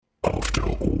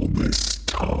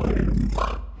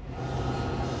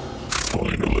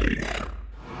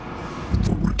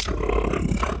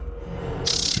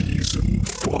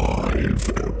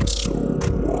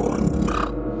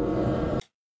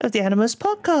of the Animus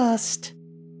Podcast.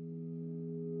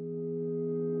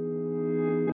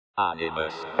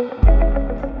 Animus.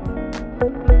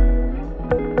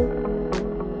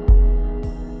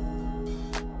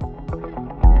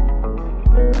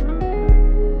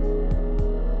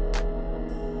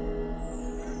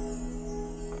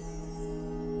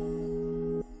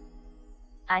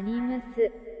 Animus.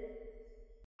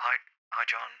 Hi,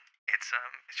 John. It's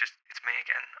me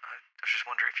again. I was just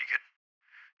wondering if you could,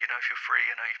 if you're free.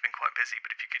 I know you've been quite busy,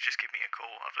 but if you could just give me a call.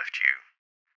 I've left you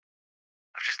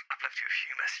a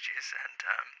few messages, and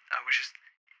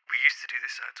we used to do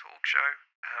this talk show.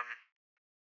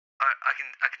 I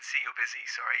can see you're busy.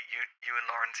 Sorry, you and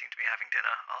Lauren seem to be having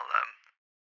dinner.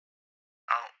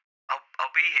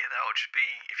 I'll be here though. I'll just be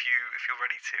if you're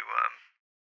ready to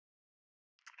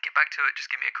get back to it. Just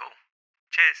give me a call.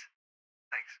 Cheers.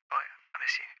 Thanks. Bye. I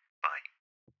miss you. Bye.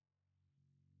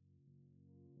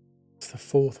 It's the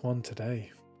fourth one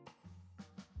today.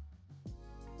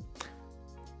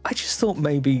 I just thought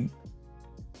maybe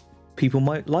people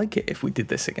might like it if we did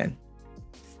this again.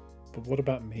 But what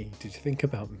about me? Did you think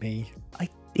about me? I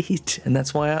did, and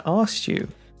that's why I asked you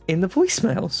in the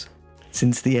voicemails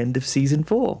since the end of season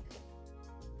 4.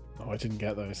 Oh, I didn't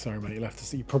get those. Sorry, mate.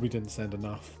 You probably didn't send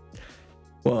enough.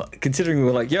 Well, considering we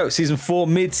were like, yo, season 4,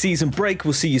 mid-season break,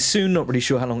 we'll see you soon. Not really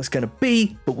sure how long it's going to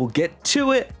be, but we'll get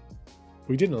to it.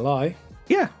 We didn't lie.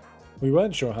 Yeah. We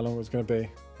weren't sure how long it was going to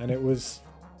be. And it was...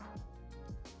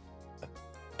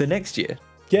 The next year.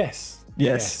 Yes.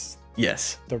 Yes.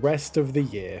 The rest of the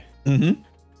year. Mm-hmm.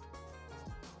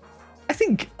 I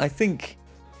think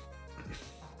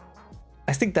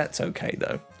that's okay,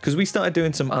 though. Because we started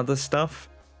doing some other stuff.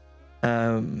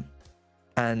 And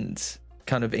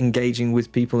kind of engaging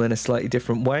with people in a slightly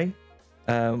different way,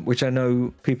 which I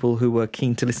know people who were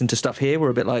keen to listen to stuff here were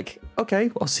a bit like,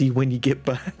 okay, I'll see you when you get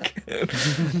back.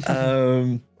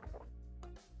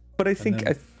 But I think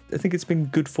I think it's been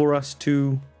good for us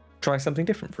to try something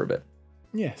different for a bit.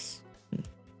 Yes.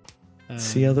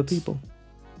 See other people.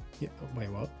 Yeah. Wait,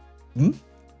 what? Hmm?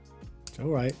 All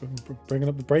right, we're bringing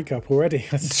up the breakup already.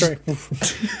 That's straight.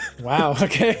 Wow.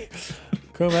 Okay.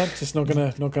 Cool, man. Just not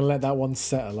gonna let that one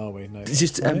settle, are we? No. Just,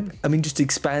 just to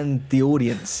expand the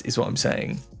audience is what I'm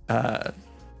saying.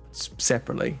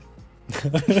 Separately.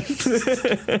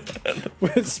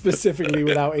 Specifically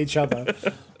without each other.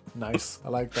 Nice. I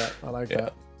like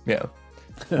that. Yeah.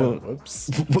 Whoops.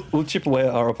 We'll chip away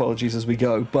at our apologies as we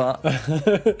go. But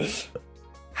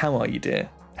how are you, dear?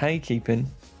 How are you keeping?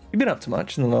 You've been up to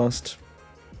much in the last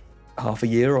half a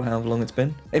year or however long it's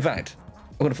been. In fact,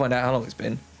 I'm going to find out how long it's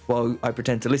been while I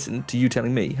pretend to listen to you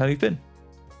telling me how you've been.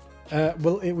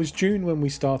 Well, it was June when we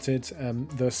started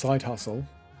the side hustle,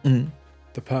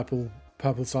 the purple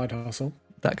side hustle.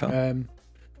 That car.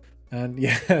 And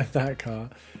yeah, that car.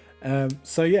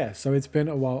 So it's been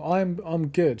a while. I'm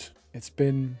good. It's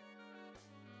been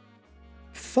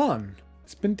fun.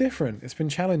 It's been different. It's been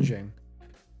challenging.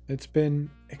 It's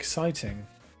been exciting.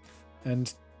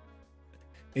 And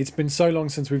it's been so long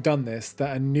since we've done this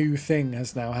that a new thing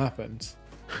has now happened.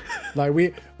 Like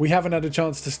we haven't had a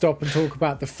chance to stop and talk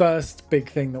about the first big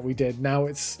thing that we did. Now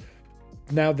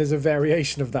there's a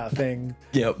variation of that thing.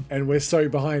 Yep. And we're so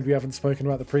behind we haven't spoken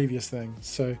about the previous thing.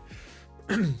 So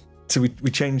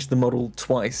we changed the model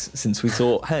twice since we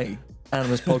thought, hey,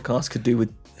 Animus Podcast could do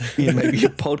with maybe a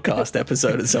podcast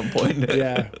episode at some point.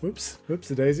 Yeah. Whoops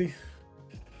a daisy.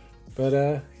 But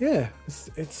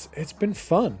it's been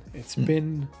fun. It's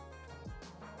been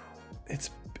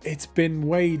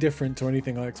way different to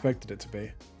anything I expected it to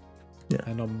be. Yeah.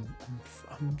 And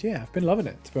I've been loving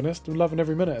it, to be honest. I'm loving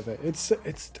every minute of it. It's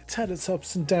had its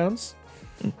ups and downs.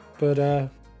 But I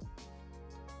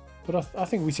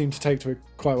think we seem to take to it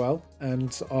quite well,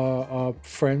 and our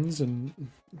friends and,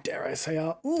 dare I say,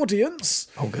 our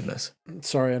audience. Oh goodness.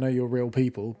 Sorry, I know you're real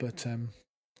people, but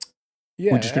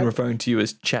yeah. We've just been referring to you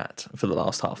as chat for the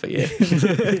last half a year.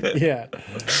 Yeah.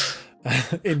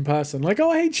 In person, like,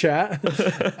 oh, hey, chat.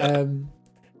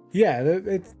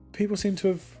 People seem to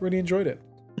have really enjoyed it.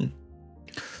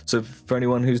 So for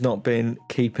anyone who's not been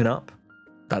keeping up,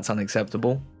 that's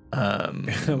unacceptable. What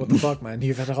the fuck, man?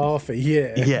 You've had half a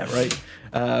year. Yeah, right.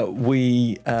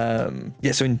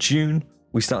 So in June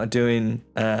we started doing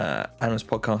Animus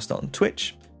Podcast on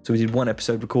Twitch. So we did one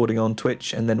episode recording on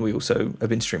Twitch, and then we also have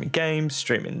been streaming games,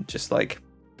 streaming just like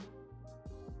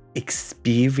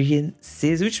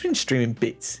experiences. We've just been streaming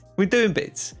bits. We're doing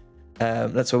bits.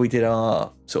 That's where we did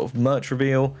our sort of merch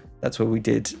reveal. That's where we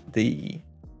did the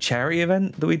charity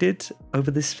event that we did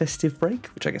over this festive break,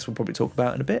 which I guess we'll probably talk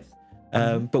about in a bit.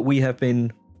 But we have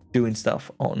been doing stuff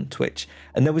on Twitch,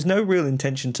 and there was no real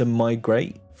intention to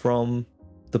migrate from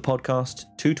the podcast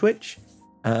to Twitch.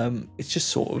 It's just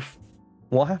sort of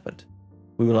what happened.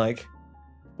 We were like,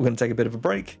 we're going to take a bit of a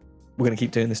break. We're going to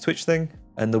keep doing this Twitch thing.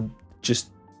 And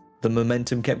the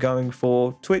momentum kept going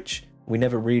for Twitch. We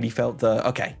never really felt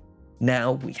okay,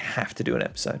 now we have to do an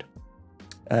episode.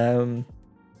 But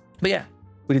yeah,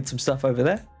 we did some stuff over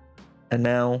there. And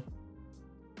now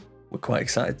we're quite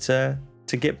excited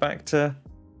to get back to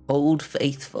Old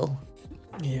Faithful.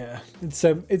 Yeah,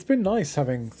 it's been nice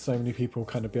having so many people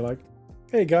kind of be like,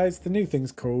 hey guys, the new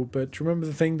thing's cool, but do you remember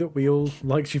the thing that we all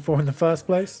liked you for in the first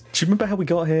place? Do you remember how we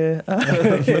got here?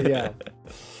 Yeah.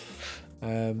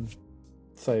 I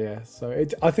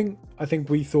think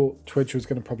we thought Twitch was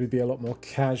going to probably be a lot more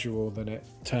casual than it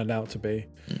turned out to be.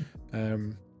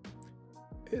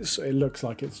 It looks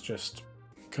like it's just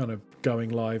kind of going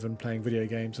live and playing video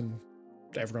games, and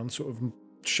everyone sort of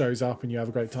shows up and you have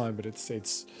a great time. But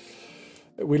it's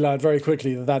we learned very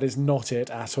quickly that is not it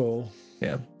at all.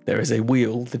 Yeah, there is a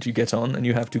wheel that you get on, and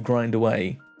you have to grind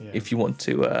away if you want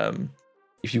to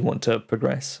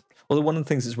progress. Although one of the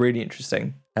things that's really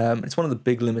interesting, it's one of the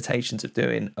big limitations of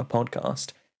doing a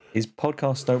podcast, is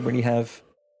podcasts don't really have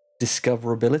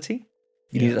discoverability.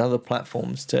 You need other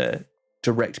platforms to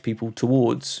direct people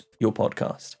towards your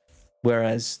podcast,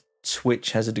 whereas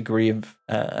Twitch has a degree of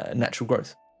natural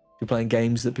growth. If you're playing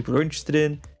games that people are interested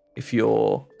in, if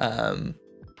you're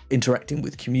interacting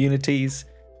with communities,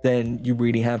 then you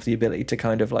really have the ability to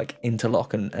kind of like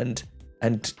interlock and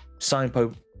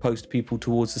signpost people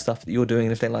towards the stuff that you're doing,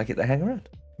 and if they like it, they hang around.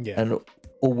 Yeah. And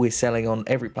all we're selling on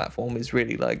every platform is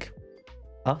really like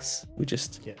us. We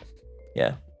just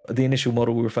the initial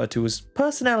model we referred to was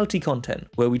personality content,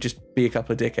 where we just be a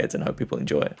couple of dickheads and hope people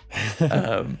enjoy it.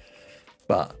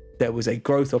 But there was a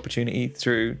growth opportunity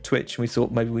through Twitch, and we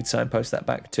thought maybe we'd signpost that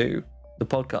back to the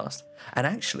podcast. And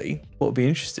actually, what would be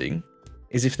interesting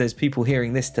is if there's people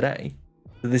hearing this today,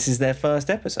 that this is their first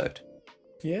episode.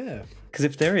 Yeah. Because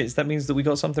if there is, that means that we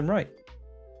got something right.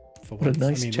 What a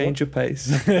nice change of pace.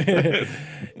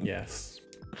 Yes.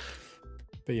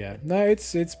 But yeah, no,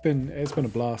 it's been a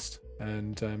blast,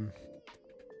 and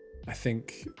I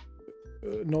think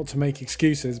not to make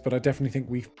excuses, but I definitely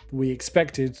think we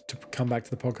expected to come back to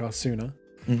the podcast sooner.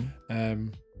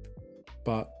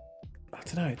 But I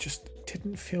don't know, it just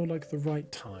didn't feel like the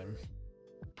right time.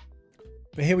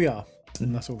 But here we are,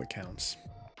 and that's all that counts.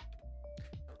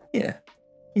 Yeah.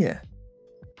 I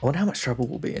wonder how much trouble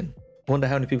we'll be in. I wonder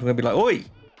how many people are going to be like, oi,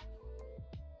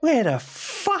 where the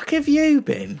fuck have you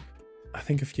been? I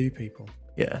think a few people.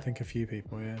 Yeah.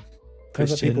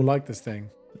 Turns out people like this thing.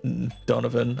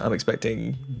 Donovan, I'm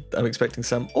expecting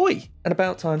some, oi, and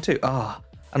about time too.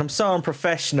 And I'm so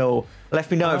unprofessional. Left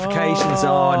me notifications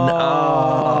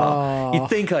on. You'd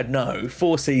think I'd know.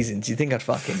 4 seasons. You'd think I'd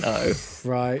fucking know.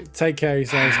 Right. Take care of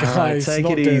yourselves, guys. Take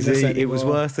it easy. It was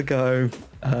worth a go.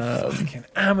 Fucking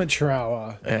amateur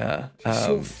hour. Yeah. It's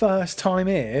your first time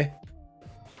here.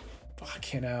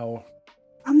 Fucking hell.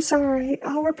 I'm sorry.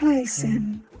 I'll replace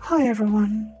him. Hi,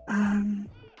 everyone. I'm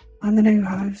the new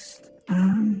host.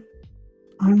 I'm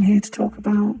here to talk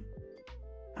about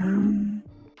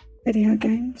video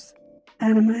games,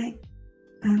 anime,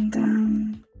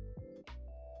 and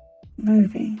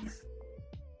movies.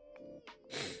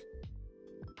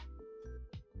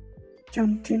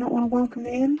 John, do you not want to welcome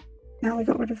me in? Now we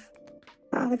got rid of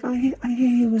that other guy here. I hear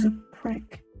he was a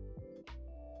prick.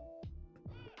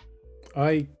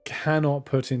 I cannot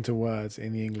put into words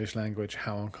in the English language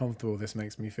how uncomfortable this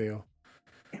makes me feel.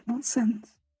 In what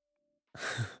sense?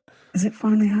 Is it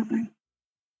finally happening?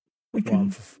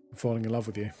 I'm falling in love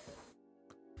with you.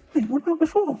 Hey, what about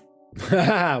before?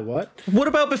 What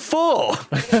about before?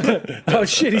 Oh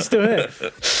shit, he's still here.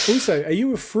 Also, are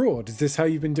you a fraud? Is this how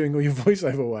you've been doing all your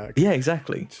voiceover work? Yeah,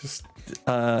 exactly. Just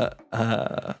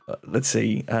let's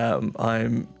see. I'm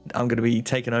going to be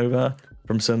taking over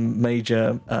from some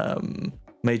major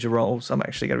roles. I'm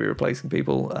actually going to be replacing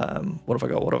people. What have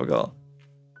I got?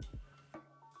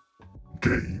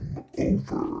 Game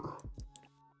over.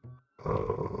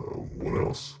 What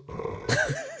else?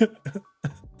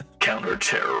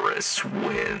 Counter-terrorists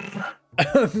win.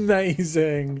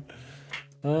 Amazing.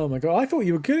 Oh my god, I thought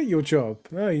you were good at your job.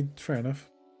 Oh, fair enough.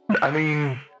 I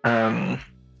mean, I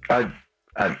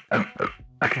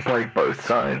can play both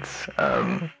sides.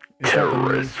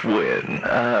 Terrorists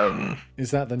win. Is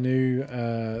that the new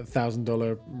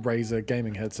 $1,000 Razer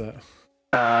gaming headset?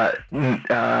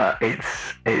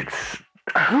 It's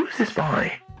who's this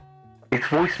by? It's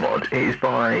VoiceMod. It is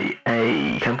by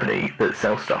a company that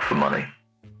sells stuff for money.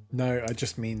 No, I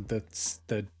just mean the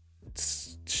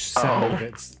sound of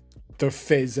it, the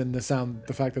fizz and the sound,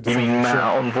 the fact that you mean Matt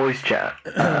on voice chat.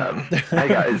 Hey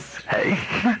guys, hey.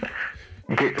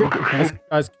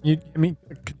 Guys, you, I mean,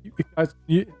 guys,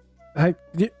 you, hey,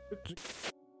 you.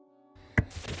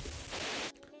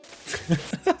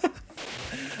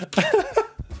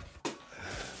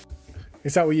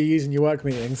 Is that what you use in your work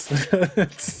meetings?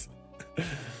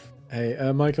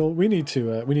 Hey, Michael, we need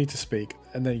to speak,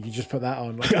 and then you just put that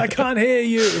on. Like, I can't hear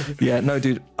you. Yeah, no,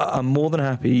 dude, I'm more than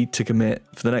happy to commit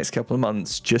for the next couple of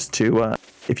months just to,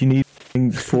 if you need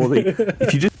for the,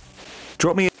 if you just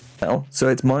drop me an email, so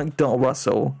it's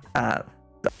Mike.Russell at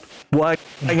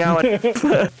working hour.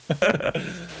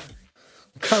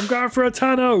 I'm going for a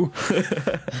Tano.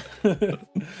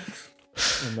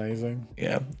 Amazing.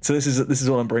 Yeah. So this is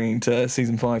what I'm bringing to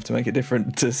season 5 to make it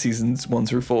different to seasons 1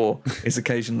 through 4. Is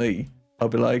occasionally I'll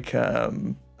be like,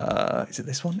 is it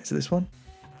this one? Is it this one?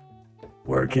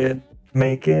 Work it,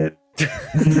 make it.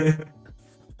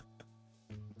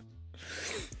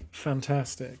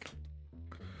 Fantastic.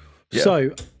 Yeah.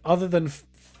 So, other than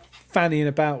fannying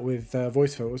about with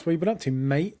voice filters, what have you been up to,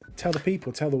 mate? Tell the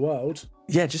people, tell the world.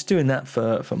 Yeah, just doing that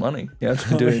for money. Yeah, I've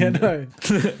been doing. Yeah, no.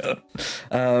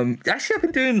 Actually, I've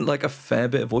been doing like a fair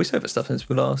bit of voiceover stuff since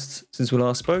we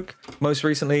last spoke. Most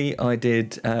recently, I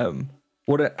did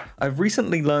I've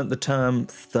recently learned the term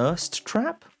thirst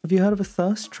trap. Have you heard of a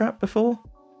thirst trap before?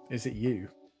 Is it you,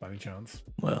 by any chance?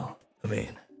 Well, I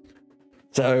mean,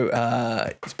 so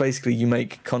it's basically you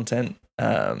make content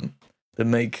that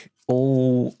make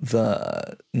all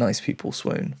the nice people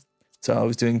swoon. So I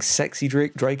was doing sexy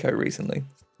Draco recently,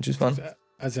 which is fun.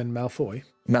 As in Malfoy?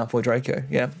 Malfoy Draco,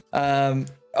 yeah.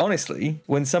 Honestly,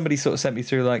 when somebody sort of sent me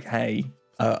through like, hey,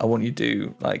 I want you to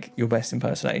do like your best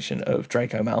impersonation of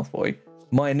Draco Malfoy,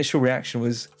 my initial reaction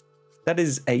was, that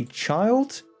is a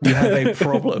child? You have a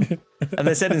problem. And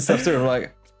they're sending stuff through, I'm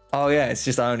like, oh yeah, it's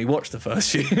just I only watched the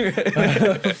first few.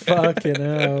 Fucking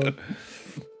hell.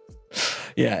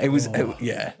 Yeah, it was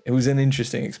it was an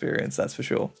interesting experience, that's for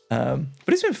sure. But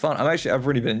it's been fun. I've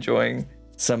really been enjoying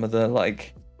some of the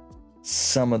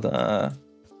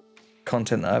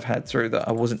content that I've had through that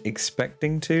I wasn't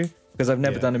expecting to, because I've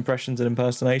never done impressions and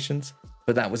impersonations.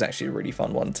 But that was actually a really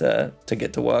fun one to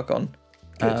get to work on.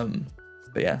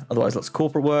 But yeah, otherwise lots of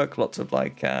corporate work, lots of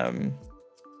like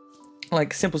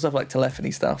simple stuff like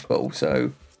telephony stuff, but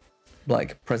also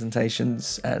like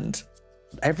presentations, and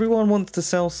everyone wants to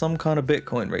sell some kind of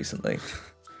Bitcoin recently.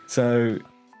 So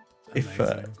if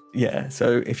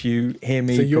you hear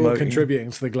me, so you're promoting,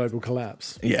 contributing to the global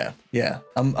collapse. Yeah.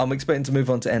 I'm expecting to move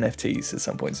on to NFTs at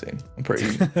some point soon. I'm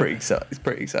pretty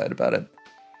excited about it.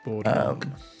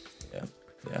 Boardroom.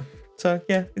 Yeah. So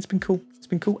yeah, it's been cool.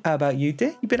 How about you,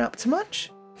 dear? You been up to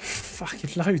much?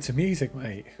 Fucking loads of music,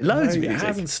 mate. Loads of It music.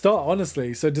 hasn't stopped,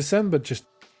 honestly. So December just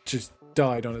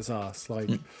died on its ass. Like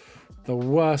the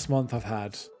worst month I've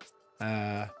had.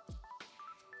 And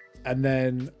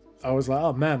then I was like,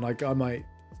 oh man, like I might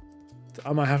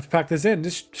have to pack this in.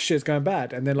 This shit's going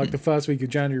bad. And then like the first week of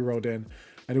January rolled in,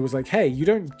 and it was like, hey, you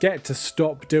don't get to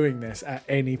stop doing this at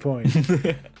any point.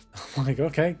 I'm like,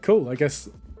 okay, cool. I guess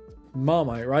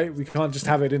Marmite, right? We can't just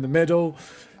have it in the middle.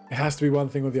 It has to be one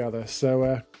thing or the other.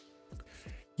 So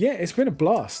yeah, it's been a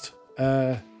blast.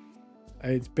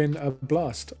 It's been a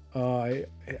blast.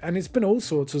 And it's been all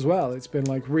sorts as well. It's been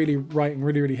like really writing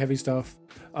really, really heavy stuff.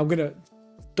 I'm going to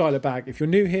dial it back. If you're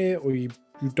new here or you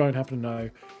don't happen to know,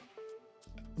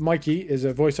 Mikey is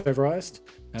a voiceover artist.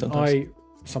 And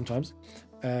sometimes.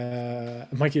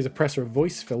 Mikey is a presser of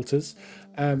voice filters.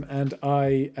 And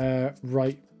I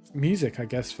write music, I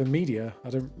guess, for media.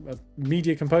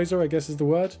 Media composer, I guess, is the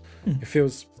word. It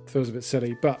feels a bit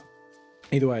silly, but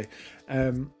either way.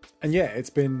 And yeah,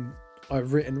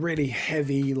 I've written really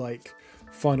heavy, like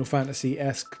Final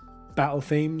Fantasy-esque battle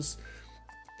themes.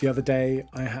 The other day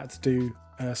I had to do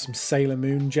some Sailor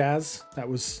Moon jazz. That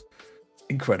was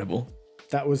incredible.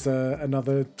 That was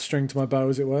another string to my bow,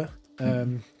 as it were.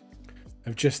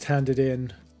 I've just handed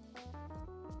in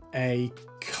a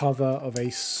cover of a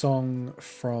song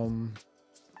from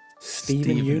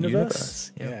Steven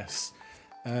Universe. Yeah. Yes.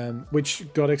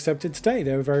 Which got accepted today.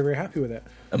 They were very, very happy with it.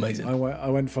 Amazing. I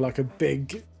went for like a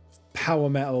big power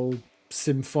metal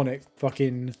symphonic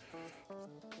fucking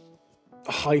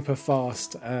hyper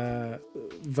fast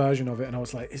version of it, and I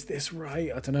was like, is this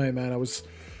right? I don't know, man.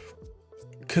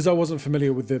 Because I wasn't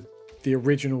familiar with the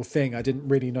original thing, I didn't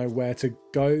really know where to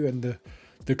go, and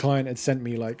the client had sent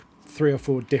me like 3 or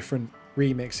 4 different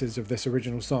remixes of this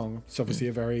original song. It's obviously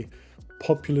a very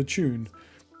popular tune,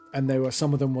 and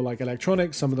some of them were like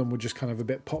electronic, some of them were just kind of a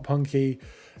bit pop punky,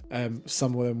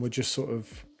 some of them were just sort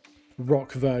of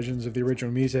rock versions of the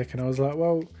original music, and I was like,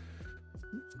 well,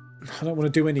 I don't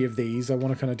want to do any of these. I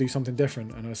want to kind of do something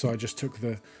different. And so I just took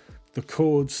the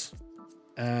chords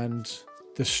and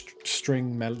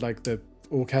string like the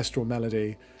orchestral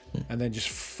melody, and then just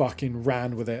fucking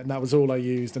ran with it, and that was all I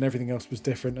used, and everything else was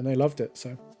different, and they loved it.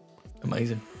 So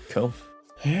Amazing. Cool.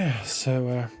 yeah,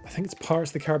 so I think it's Pirates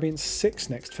of the Caribbean 6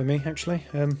 next for me, actually.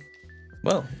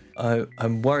 Well,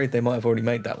 I'm worried they might have already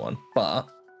made that one, but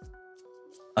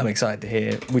I'm excited to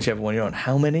hear whichever one you're on.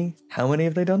 How many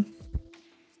have they done?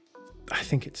 I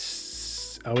think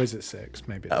it's is it 6?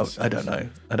 Maybe it's I don't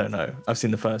know. I've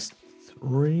seen the first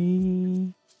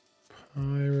 3.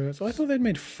 Pirates. I thought they'd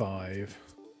made 5.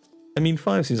 I mean,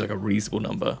 5 seems like a reasonable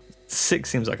number. 6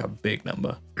 seems like a big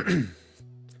number.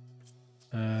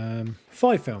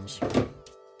 5 films.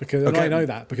 Because and Okay. I know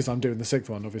that because I'm doing the 6th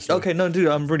one, obviously. Okay, no, dude,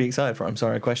 I'm really excited for it. I'm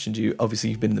sorry I questioned you. Obviously,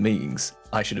 you've been in the meetings.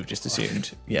 I should have just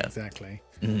assumed. Yeah. Exactly.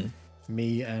 Mhm.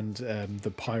 Me and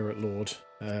the Pirate Lord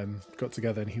got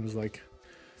together, and he was like,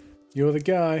 "You're the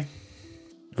guy."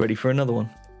 Ready for another one.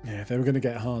 Yeah, they were going to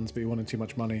get Hans, but he wanted too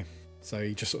much money. So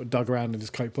he just sort of dug around in his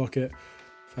coat pocket,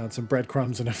 found some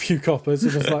breadcrumbs and a few coppers,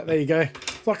 and was like, there you go.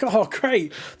 It's like, oh,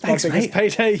 great. Thanks, my biggest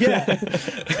payday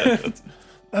yet.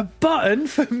 A button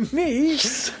for me?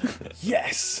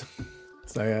 Yes.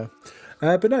 So, yeah.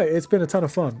 But no, it's been a ton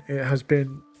of fun. It has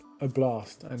been a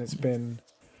blast, and it's been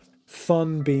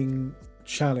fun being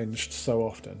challenged so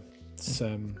often. It's,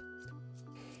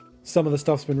 some of the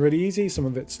stuff's been really easy. Some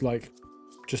of it's like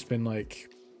just been like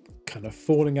kind of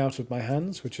falling out of my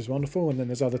hands, which is wonderful. And then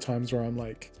there's other times where I'm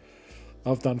like,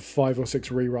 I've done 5 or 6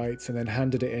 rewrites and then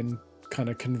handed it in kind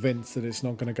of convinced that it's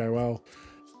not going to go well.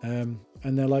 And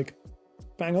they're like,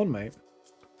 bang on, mate.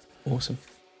 Awesome.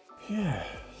 Yeah.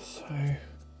 So,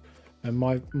 and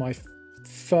my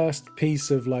first piece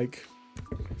of like,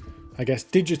 I guess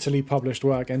digitally published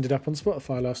work ended up on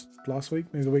Spotify last week,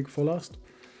 maybe the week before last.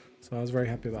 So I was very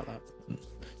happy about that. Do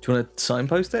you want to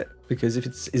signpost it? Because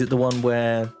is it the one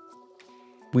where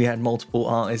we had multiple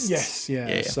artists? Yes,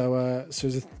 yeah. So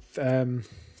it's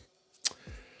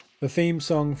the theme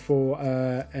song for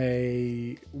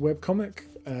a webcomic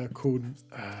called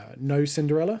No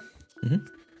Cinderella. Mm-hmm.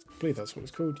 I believe that's what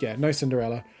it's called. Yeah, No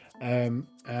Cinderella. And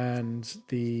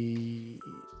the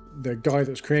guy that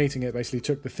was creating it basically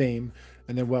took the theme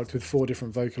and then worked with 4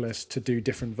 different vocalists to do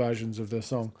different versions of the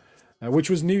song, which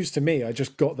was news to me. I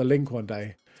just got the link one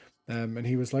day. And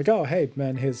he was like, oh, hey,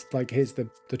 man, here's the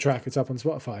track. It's up on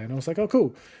Spotify. And I was like, oh,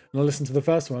 cool. And I listened to the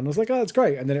first one. And I was like, oh, that's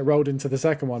great. And then it rolled into the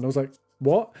second one. I was like,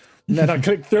 what? And then I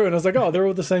clicked through and I was like, oh, they're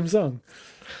all the same song.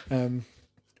 But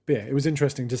yeah, it was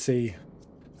interesting to see.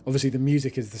 Obviously, the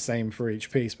music is the same for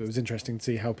each piece, but it was interesting to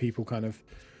see how people kind of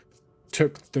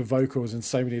took the vocals in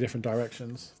so many different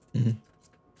directions. Mm-hmm.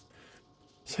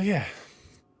 So, yeah.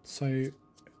 So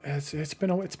it's been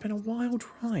a wild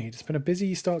ride. It's been a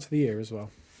busy start to the year as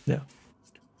well. Yeah.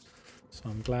 So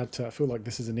I'm glad to. I feel like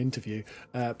this is an interview,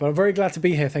 but I'm very glad to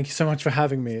be here. Thank you so much for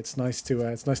having me. It's nice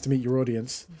to meet your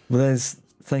audience. Well,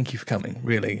 thank you for coming.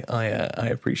 Really, I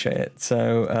appreciate it.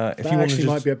 So if That you actually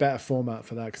want might be a better format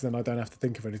for that, because then I don't have to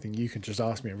think of anything. You can just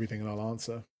ask me everything and I'll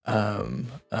answer.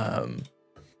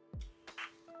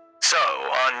 So,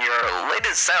 on your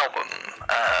latest album,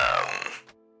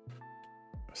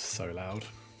 So loud.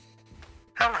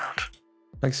 how loud?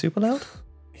 like super loud.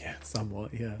 Yeah,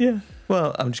 somewhat. Yeah. Yeah.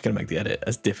 Well, I'm just gonna make the edit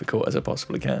as difficult as I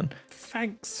possibly can.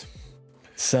 Thanks.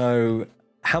 So,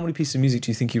 how many pieces of music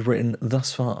do you think you've written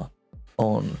thus far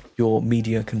on your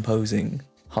media composing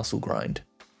hustle grind?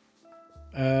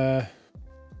 I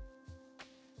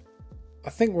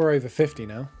think we're over 50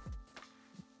 now.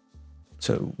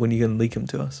 So, when are you gonna leak them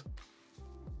to us?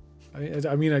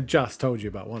 I mean, I just told you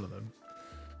about one of them.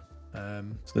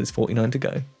 So there's 49 to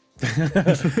go.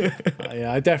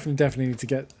 Yeah, I definitely need to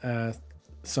get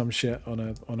some shit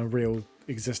on a real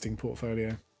existing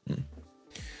portfolio.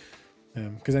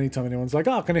 Because anytime anyone's like,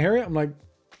 "Oh, can I hear it?" I'm like,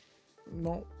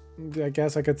 "No, I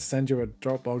guess I could send you a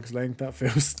Dropbox link." That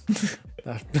feels,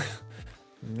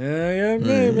 yeah,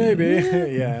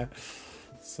 maybe, yeah.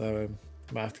 So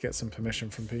I might have to get some permission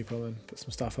from people and put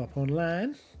some stuff up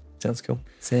online. Sounds cool.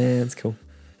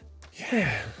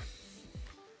 Yeah.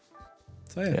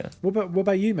 So yeah. Yeah. What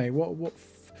about you, mate? What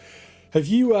have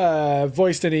you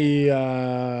voiced any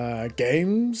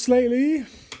games lately?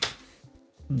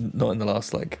 Not in the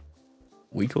last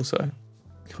week or so.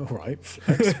 All right,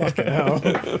 flex, fucking hell.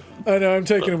 I know, I'm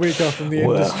taking a week off from the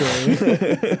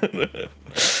industry.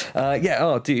 Yeah.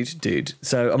 Oh, dude.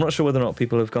 So I'm not sure whether or not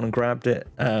people have gone and grabbed it.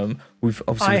 We've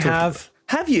obviously. have.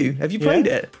 Have you? Have you played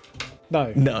it?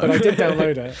 No. No. But I did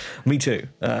download it. Me too.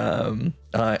 I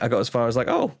got as far as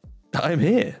I'm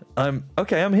here. I'm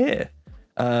here.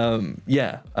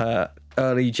 Yeah.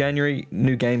 Early January,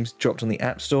 new games dropped on the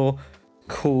App Store.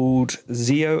 called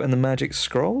Zio and the Magic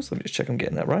Scrolls. Let me just check I'm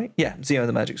getting that right. Yeah, Zio and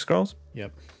the Magic Scrolls.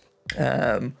 Yep.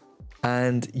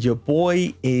 And your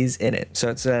boy is in it. So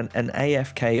it's an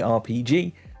AFK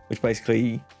RPG, which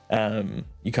basically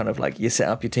you kind of like, you set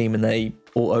up your team and they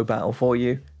auto battle for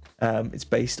you. It's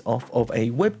based off of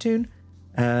a webtoon.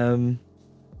 And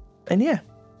yeah.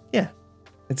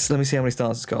 Let me see how many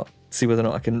stars it's got. See whether or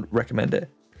not I can recommend it.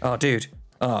 Oh, dude.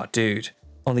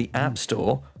 On the App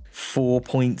Store,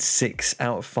 4.6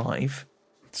 out of 5.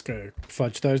 Let's go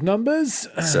fudge those numbers.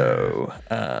 So,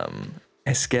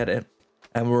 let's get it.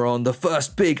 And we're on the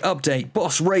first big update,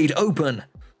 Boss Raid Open,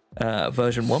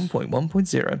 version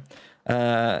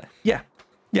 1.1.0. Yeah.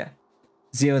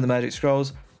 Zio and the Magic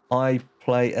Scrolls. I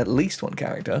play at least one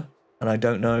character, and I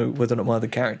don't know whether or not my other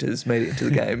characters made it into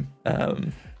the game.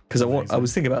 Because I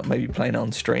was thinking about maybe playing it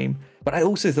on stream, but I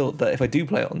also thought that if I do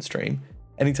play it on stream,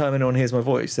 anytime anyone hears my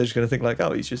voice, they're just going to think like,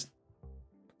 oh, he's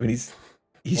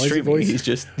streaming. He's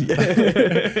just.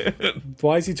 Yeah.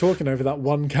 Why is he talking over that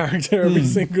one character every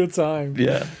single time?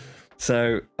 Yeah.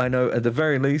 So I know at the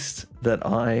very least that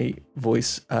I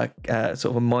voice sort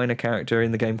of a minor character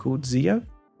in the game called Zio,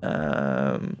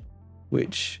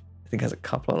 which I think has a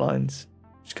couple of lines,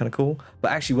 which is kind of cool.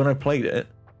 But actually, when I played it,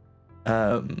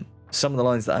 some of the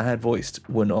lines that I had voiced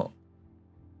were not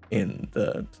in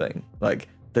the thing. Like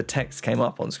the text came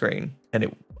up on screen,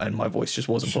 and my voice just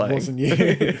wasn't playing. Wasn't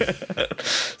you?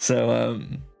 So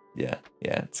yeah,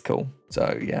 it's cool.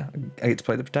 So yeah, I get to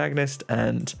play the protagonist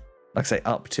and, like I say,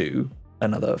 up to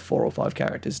another 4 or 5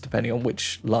 characters depending on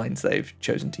which lines they've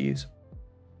chosen to use.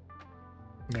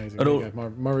 Amazing. Okay,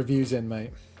 my review's in,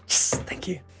 mate. Yes, thank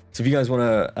you. So if you guys want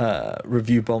to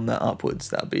review bomb that upwards,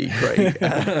 that'd be great.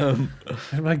 I'm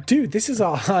like, dude, this is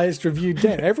our highest reviewed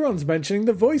day. Everyone's mentioning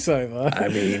the voiceover. I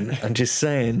mean, I'm just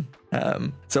saying.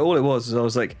 So all it was I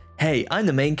was like, hey, I'm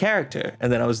the main character.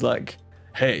 And then I was like,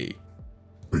 hey.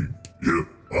 Yeah,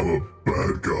 I'm a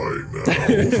bad guy now.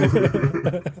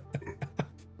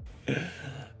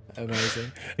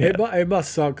 Amazing. Yeah. It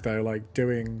must suck, though, like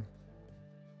doing...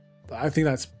 I think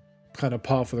that's kind of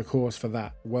par for the course for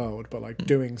that world, but like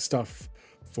doing stuff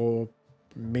for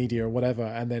media or whatever,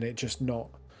 and then it just not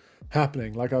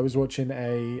happening. Like I was watching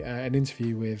an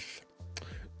interview with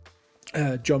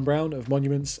John Brown of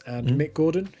Monuments and Mick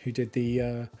Gordon, who did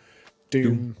the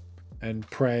Doom and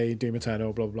Prey, Doom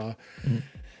Eternal, blah blah blah.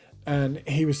 And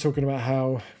he was talking about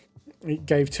how he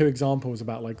gave 2 examples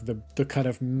about like the kind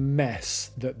of mess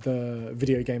that the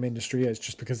video game industry is,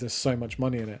 just because there's so much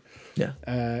money in it.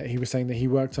 Yeah. He was saying that he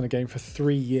worked on a game for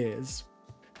 3 years,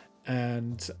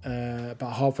 and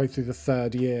about halfway through the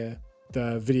 3rd year,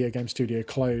 the video game studio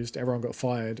closed, everyone got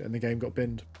fired, and the game got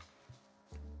binned.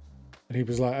 And he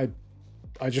was like,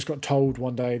 I just got told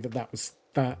one day that was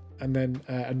that. And then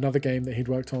another game that he'd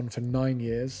worked on for 9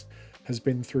 years has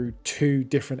been through 2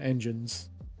 different engines,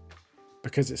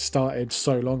 because it started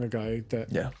so long ago that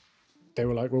they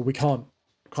were like, well, we can't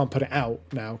put it out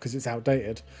now because it's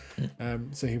outdated.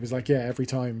 So he was like, yeah, every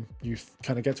time you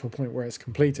kind of get to a point where it's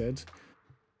completed,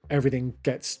 everything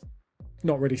gets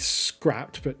not really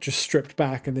scrapped, but just stripped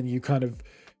back, and then you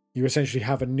essentially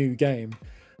have a new game.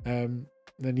 Then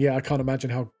yeah, I can't imagine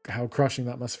how crushing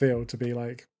that must feel to be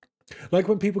like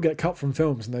when people get cut from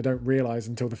films and they don't realize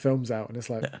until the film's out, and it's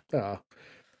like,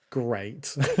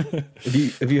 great.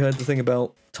 Have you heard the thing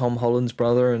about Tom Holland's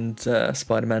brother and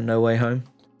Spider-Man No Way Home?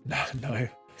 No.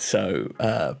 So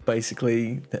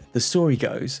basically, the story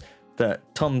goes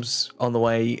that Tom's on the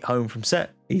way home from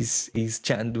set. He's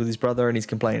chatting with his brother and he's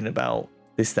complaining about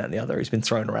this, that, and the other. He's been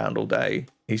thrown around all day.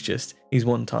 He's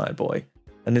one tired boy.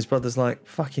 And his brother's like,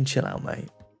 fucking chill out, mate.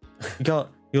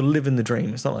 You're living the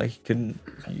dream. It's not like you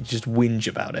just whinge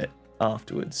about it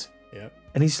afterwards. Yeah.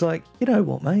 And he's like, you know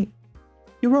what, mate?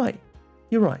 You're right.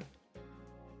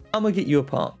 I'm going to get you a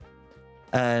part.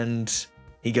 And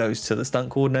he goes to the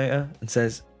stunt coordinator and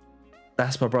says,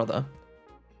 that's my brother.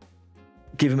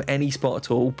 Give him any spot at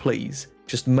all, please.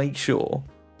 Just make sure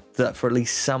that for at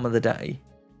least some of the day,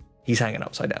 he's hanging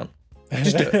upside down.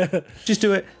 Just do it. Just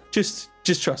do it. Just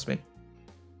trust me.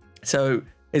 So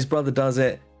his brother does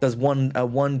it, does a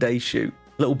 1 day shoot,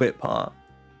 little bit part.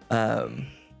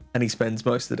 And he spends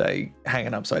most of the day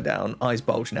hanging upside down, eyes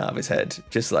bulging out of his head,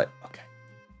 just like, okay.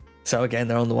 So again,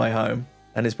 they're on the way home,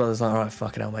 and his brother's like, all right,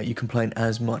 fucking hell, mate, you complain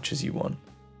as much as you want.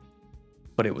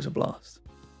 But it was a blast.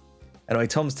 Anyway,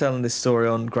 Tom's telling this story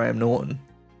on Graham Norton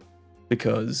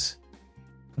because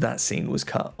that scene was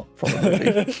cut from the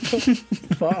movie.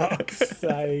 Fuck's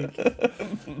sake.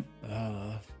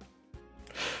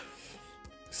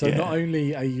 So not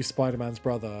only are you Spider-Man's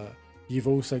brother, you've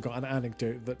also got an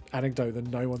anecdote that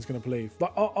no one's going to believe.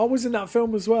 Like, I was in that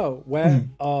film as well. Where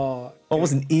I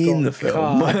wasn't in the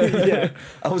film. Yeah,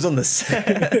 I was on the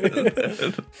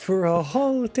set for a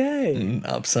whole day.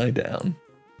 upside down.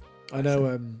 I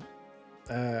know.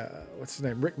 What's his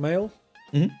name? Rick Mail.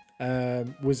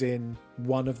 Was in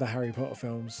one of the Harry Potter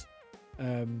films,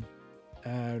 and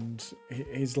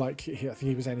he's like, I think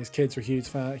he was saying his kids were huge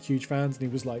fans, and he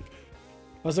was like,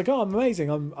 I was like, oh, I'm amazing,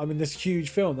 I'm in this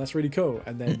huge film, that's really cool.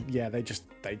 And then they just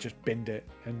binned it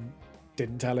and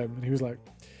didn't tell him, and he was like,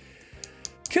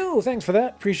 cool, thanks for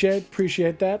that,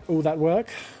 appreciate that, all that work.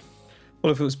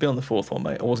 Well, if it was beyond the fourth one,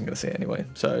 mate, I wasn't going to see it anyway,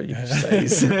 so you can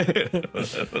just say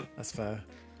That's fair.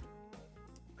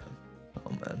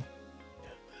 oh man.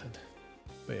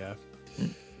 But yeah,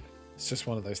 it's just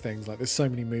one of those things. Like, there's so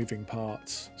many moving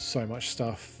parts, so much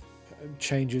stuff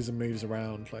changes and moves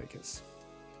around. Like, it's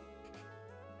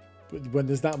when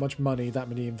there's that much money, that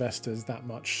many investors, that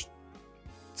much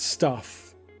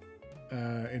stuff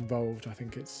involved. I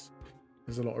think there's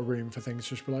a lot of room for things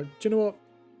to just be like, do you know what?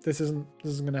 This isn't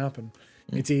going to happen.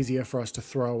 It's easier for us to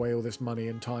throw away all this money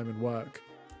and time and work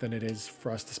than it is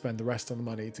for us to spend the rest of the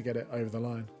money to get it over the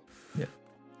line. Yeah,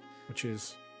 which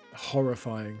is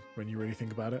horrifying when you really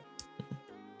think about it.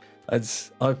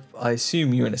 I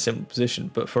assume you're in a similar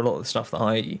position, but for a lot of the stuff that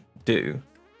I do,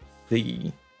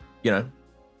 we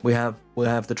have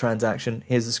the transaction.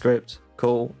 Here's the script,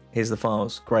 cool. Here's the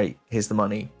files, great. Here's the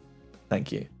money,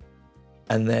 thank you.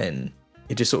 And then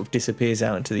it just sort of disappears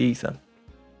out into the ether.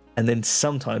 And then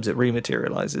sometimes it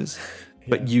rematerializes,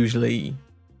 but usually,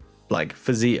 like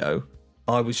for Zeo,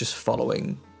 I was just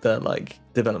following the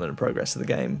development and progress of the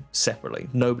game separately.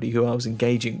 Nobody who I was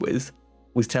engaging with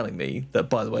was telling me that,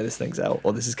 by the way, this thing's out,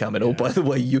 or this is coming, or by the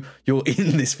way, you're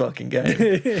in this fucking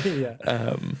game.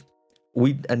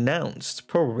 We announced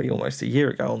probably almost a year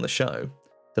ago on the show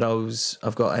that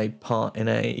I've got a part in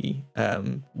a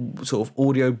sort of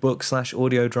audio book /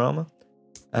 audio drama,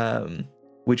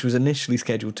 which was initially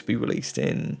scheduled to be released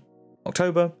in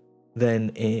October, then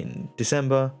in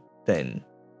December, then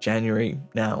January.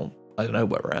 Now I don't know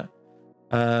where we're at,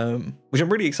 which I'm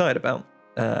really excited about.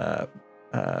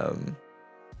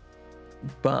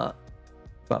 But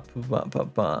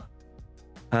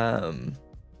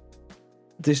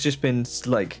there's just been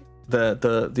like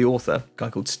the author, a guy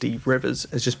called Steve Rivers,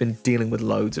 has just been dealing with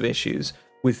loads of issues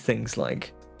with things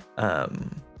like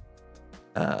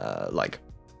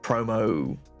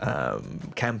promo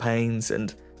campaigns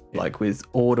and like with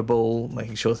Audible,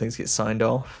 making sure things get signed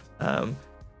off,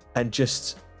 and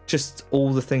just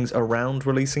all the things around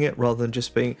releasing it, rather than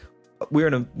just being we're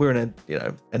in a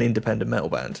an independent metal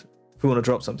band. If we want to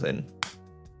drop something,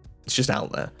 it's just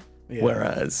out there.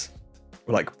 Whereas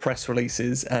like press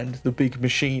releases and the big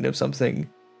machine of something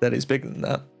that is bigger than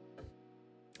that,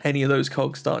 any of those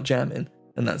cogs start jamming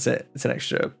and that's it. It's an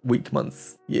extra week,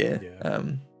 month, year.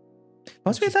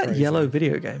 Reminds me of that crazy. Yellow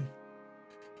video game.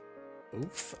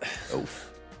 Oof.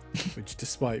 Which,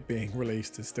 despite being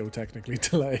released, is still technically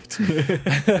delayed.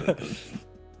 But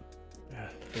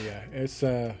yeah, it's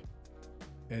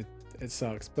it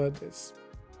sucks, but it's,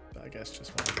 I guess,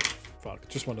 just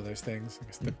one of those things. I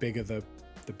guess the bigger the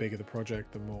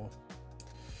project, the more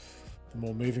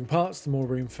moving parts, the more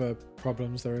room for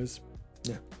problems there is.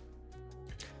 Yeah.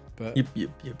 But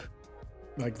Yep.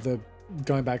 like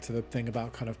going back to the thing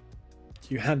about kind of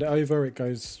you hand it over, it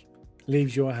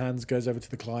leaves your hands, goes over to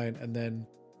the client, and then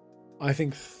I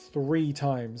think 3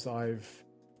 times I've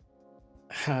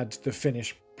had the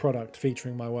finished product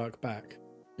featuring my work back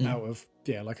out of,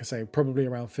 like I say, probably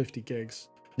around 50 gigs.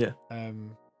 Yeah.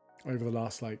 Over the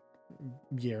last like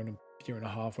year and a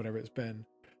half, whatever it's been.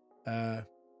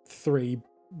 3,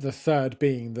 the third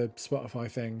being the Spotify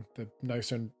thing, the No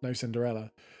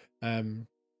Cinderella.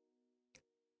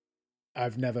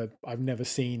 I've never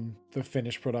seen the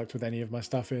finished product with any of my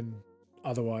stuff in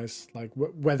otherwise. Like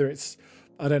whether it's,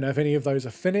 I don't know if any of those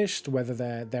are finished, whether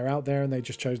they're out there and they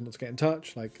just chose not to get in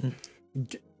touch. Like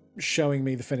showing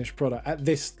me the finished product at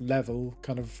this level,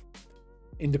 kind of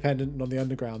independent and on the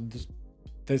underground.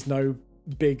 There's no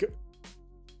big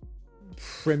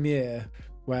premiere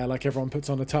where like everyone puts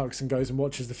on a tux and goes and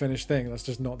watches the finished thing. That's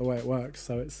just not the way it works.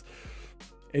 So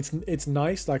it's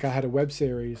nice. Like I had a web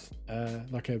series,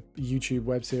 like a YouTube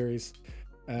web series,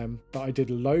 that I did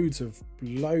loads of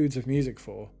music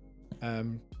for,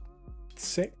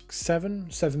 7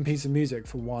 pieces of music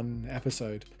for one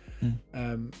episode.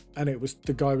 And it was,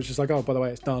 the guy was just like, oh, by the way,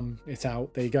 it's done, it's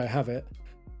out, there you go, have it.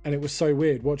 And it was so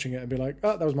weird watching it and be like,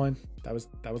 oh, that was mine, that was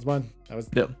mine, that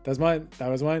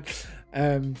was mine.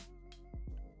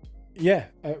 yeah,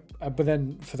 but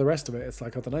then for the rest of it, it's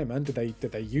like, I don't know, man. Did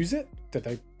they use it?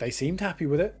 Did they seemed happy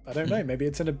with it? I don't know. Maybe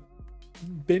it's in a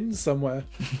bin somewhere.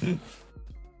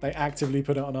 They actively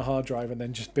put it on a hard drive and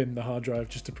then just bin the hard drive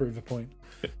just to prove a point.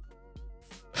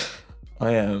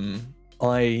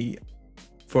 I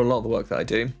for a lot of the work that I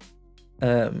do,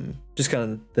 just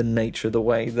kind of the nature of the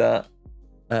way that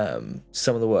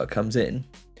some of the work comes in,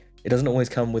 it doesn't always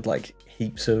come with like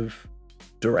heaps of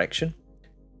direction,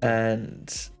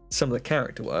 and some of the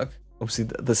character work, obviously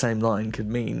the same line could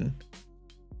mean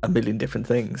a million different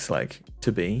things, like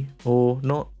to be or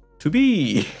not to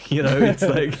be, you know. It's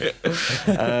like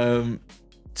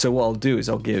so what I'll do is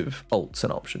I'll give alts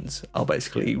and options. I'll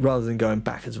basically, rather than going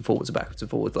backwards and forwards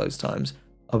those times,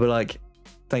 I'll be like,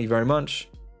 thank you very much,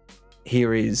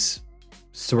 here is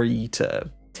 3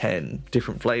 to 10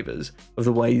 different flavors of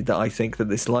the way that I think that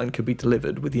this line could be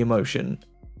delivered with the emotion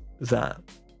that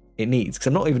it needs, because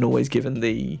I'm not even always given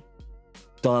the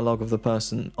dialogue of the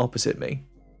person opposite me,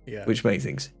 which makes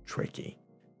things tricky.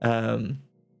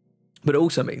 But it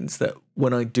also means that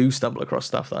when I do stumble across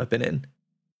stuff that I've been in,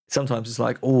 sometimes it's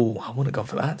like, oh, I want to go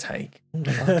for that take.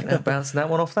 Bouncing that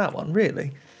one off that one,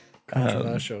 really.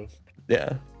 Controversial.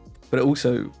 Yeah. But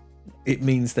it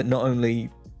means that not only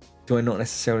do I not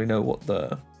necessarily know what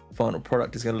the final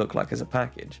product is going to look like as a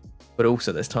package, but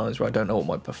also there's times where I don't know what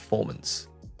my performance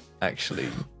actually...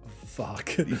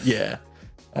 Fuck. Yeah.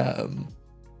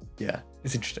 Yeah.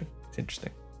 It's interesting.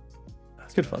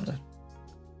 It's good fun, though.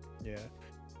 Yeah.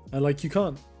 And like, you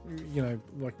can't, you know,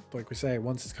 like we say,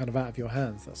 once it's kind of out of your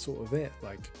hands, that's sort of it.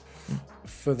 Like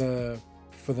for the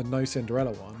No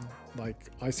Cinderella one, like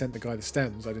I sent the guy the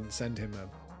stems. I didn't send him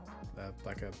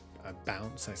a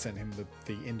bounce. I sent him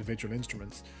the individual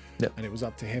instruments, and it was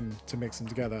up to him to mix them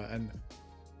together. And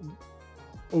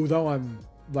although I'm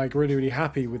like really, really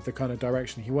happy with the kind of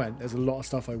direction he went, there's a lot of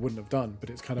stuff I wouldn't have done. But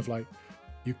it's kind of like,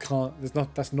 you can't.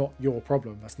 That's not your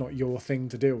problem. That's not your thing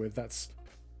to deal with.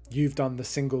 You've done the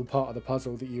single part of the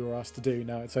puzzle that you were asked to do.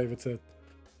 Now it's over to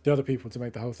the other people to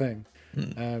make the whole thing.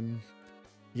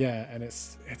 Yeah, and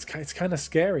it's kind of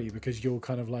scary, because you're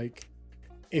kind of like,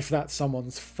 if that's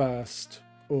someone's first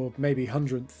or maybe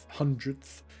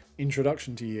hundredth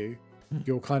introduction to you,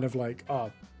 you're kind of like,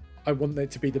 oh, I want it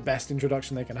to be the best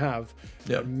introduction they can have.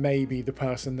 Yeah. Maybe the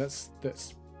person that's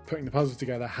putting the puzzle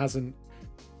together hasn't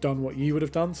done what you would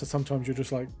have done. So sometimes you're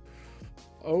just like,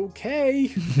 okay,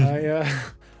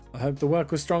 I hope the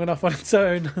work was strong enough on its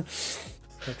own.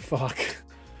 Like, fuck.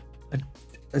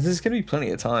 There's going to be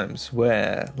plenty of times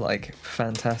where, like,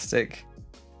 fantastic...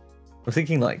 I'm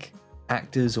thinking, like,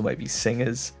 actors or maybe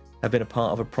singers have been a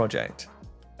part of a project,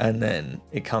 and then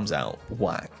it comes out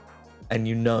whack, and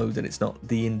you know that it's not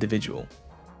the individual.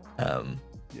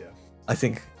 I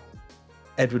think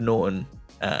Edward Norton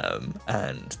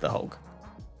and the Hulk.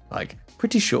 Like,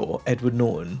 pretty sure Edward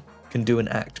Norton can do an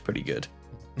act pretty good.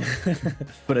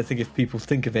 But I think if people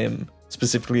think of him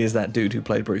specifically as that dude who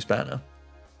played Bruce Banner,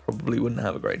 probably wouldn't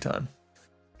have a great time.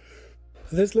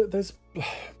 There's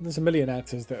a million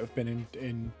actors that have been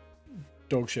in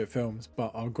dog shit films but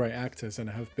are great actors and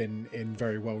have been in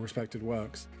very well respected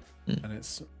works. And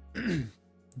it's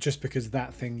just because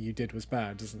that thing you did was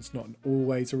bad it's not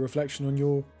always a reflection on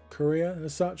your career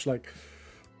as such. Like,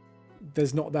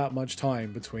 there's not that much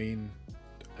time between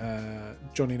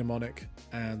Johnny Mnemonic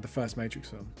and the first Matrix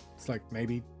film. It's like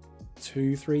maybe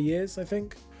 2-3 years, I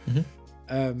think.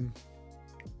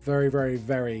 Very, very,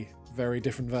 very, very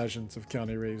different versions of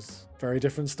Keanu Reeves. Very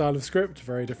different style of script,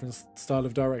 very different style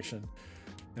of direction.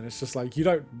 And it's just like,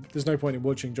 there's no point in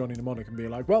watching Johnny Mnemonic and being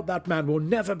like, well, that man will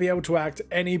never be able to act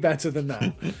any better than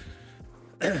that.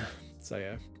 So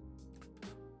yeah.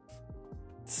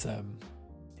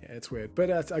 It's weird,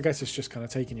 but I guess it's just kind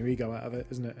of taking your ego out of it,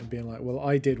 isn't it? And being like, well,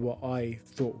 I did what I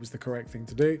thought was the correct thing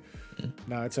to do.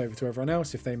 Now it's over to everyone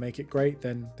else. If they make it great,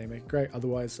 then they make it great.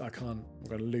 Otherwise, I'm going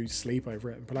to lose sleep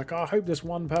over it and be like, oh, I hope this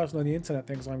one person on the internet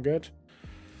thinks I'm good.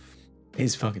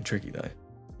 It's fucking tricky though,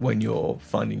 when you're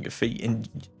finding your feet. And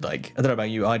like, I don't know about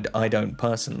you, I don't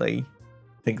personally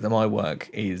think that my work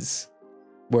is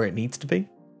where it needs to be.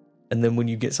 And then when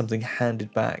you get something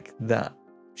handed back that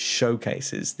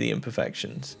showcases the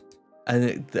imperfections,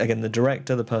 and again, the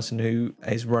director, the person who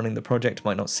is running the project,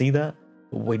 might not see that,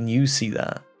 but when you see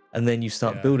that, and then you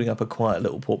start building up a quiet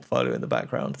little portfolio in the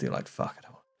background, you're like, fuck,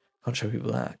 can't show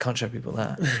people that.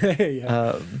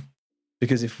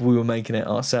 Because if we were making it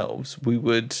ourselves, we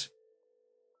would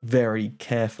very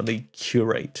carefully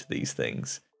curate these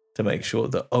things to make sure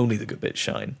that only the good bits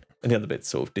shine and the other bits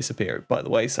sort of disappear by the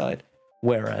wayside.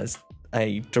 Whereas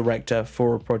a director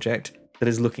for a project that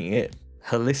is looking at it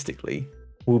holistically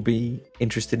will be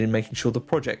interested in making sure the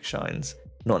project shines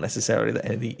not necessarily that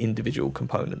any of the individual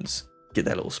components get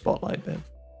their little spotlight bit.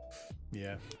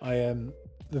 Yeah,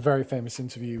 the very famous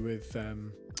interview with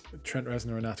Trent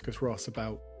Reznor and Atticus Ross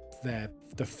about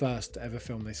the first ever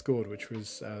film they scored, which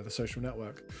was The Social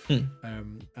Network.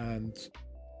 And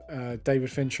David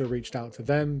Fincher reached out to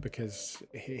them because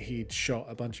he'd shot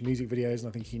a bunch of music videos, and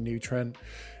I think he knew Trent.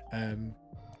 And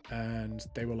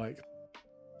they were like,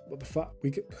 "What the fuck?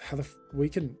 We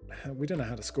don't know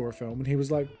how to score a film." And he was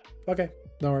like, "Okay,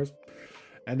 no worries."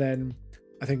 And then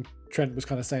I think Trent was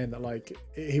kind of saying that like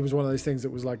he was one of those things that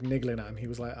was like niggling at him. He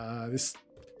was like, "This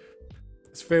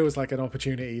feels like an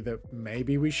opportunity that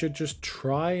maybe we should just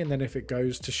try, and then if it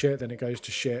goes to shit, then it goes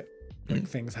to shit. Like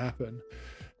things happen."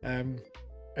 And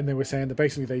they were saying that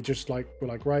basically they just were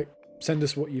like, "Right, send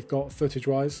us what you've got footage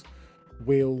wise.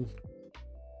 We'll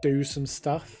do some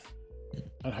stuff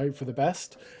and hope for the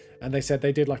best." And they said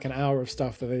they did like an hour of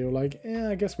stuff that they were like, "Yeah,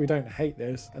 I guess we don't hate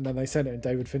this." And then they sent it, and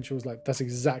David Fincher was like, "That's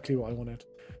exactly what I wanted."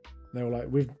 And they were like,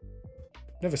 "We've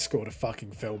never scored a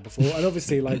fucking film before." And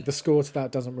obviously like the score to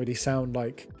that doesn't really sound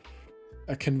like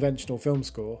a conventional film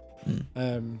score,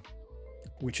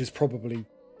 which is probably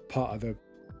part of the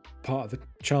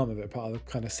charm of it, part of the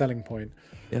kind of selling point.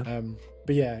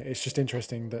 But yeah, it's just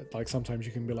interesting that like sometimes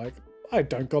you can be like, "I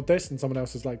don't got this," and someone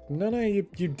else is like, no,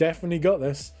 you definitely got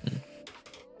this.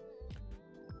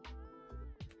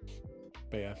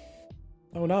 But yeah.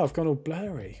 Oh no, I've gone all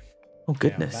blurry. Oh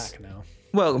goodness. Yeah, I'm back now.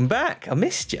 Welcome back. I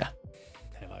missed you.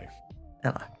 Hello.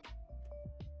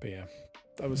 But yeah,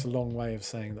 that was a long way of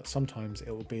saying that sometimes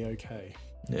it'll be okay.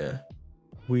 Yeah.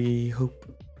 We hope.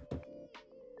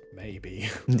 Maybe.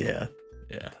 Yeah.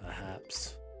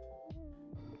 Perhaps.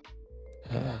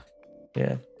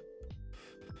 Yeah.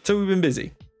 So we've been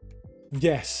busy.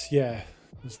 Yes, yeah.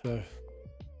 It's the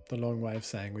long way of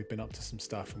saying we've been up to some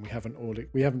stuff, and we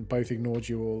haven't both ignored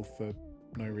you all for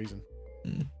no reason.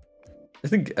 I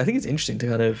think it's interesting to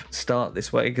kind of start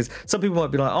this way, because some people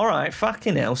might be like, "All right,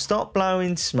 fucking hell, stop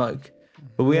blowing smoke."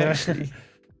 But we actually,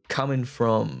 coming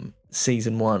from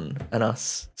season 1 and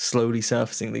us slowly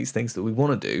surfacing these things that we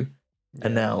want to do,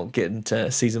 and now getting to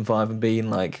season 5 and being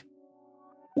like,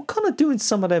 we're kind of doing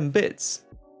some of them bits.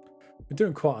 We're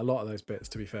doing quite a lot of those bits,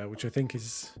 to be fair, which I think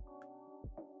is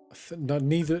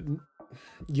neither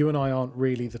you and I aren't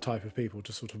really the type of people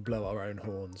to sort of blow our own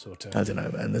horns or to. I don't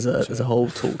know, man. There's a whole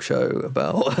talk show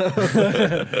about.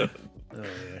 Oh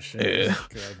yeah, shit. Yeah.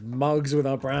 Mugs with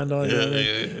our brand on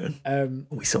it.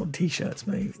 We sold t-shirts,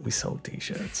 mate. We sold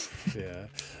t-shirts. Yeah.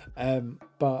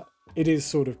 But it is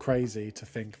sort of crazy to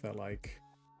think that like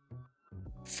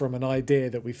from an idea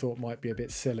that we thought might be a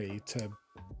bit silly to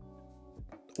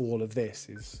all of this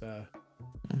is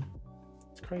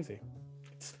it's crazy.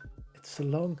 It's a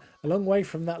long way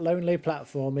from that lonely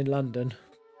platform in London.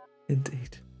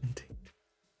 Indeed.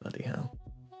 Bloody hell.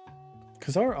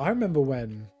 Because I remember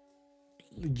when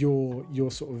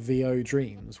your sort of VO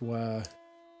dreams were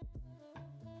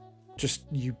just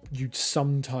you'd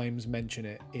sometimes mention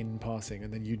it in passing,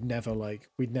 and then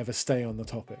we'd never stay on the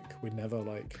topic. We'd never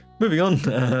like moving on.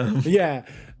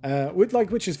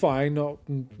 Which is fine. Not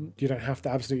you don't have to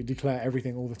absolutely declare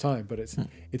everything all the time, but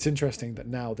it's interesting that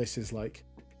now this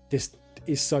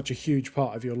is such a huge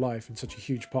part of your life and such a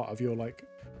huge part of your like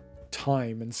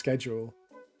time and schedule.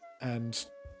 And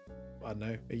I don't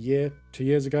know, 2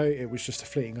 years ago, it was just a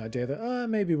fleeting idea that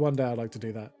maybe one day I'd like to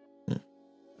do that.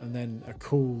 And then a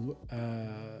cool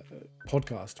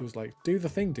podcast was like, "Do the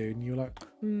thing, dude," and you're like,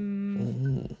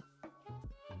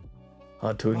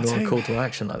 Hard to ignore a call to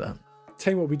action like that.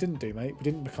 Tell you what we didn't do, mate. We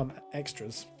didn't become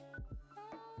extras.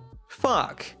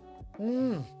 Fuck.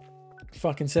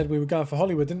 Fucking said we were going for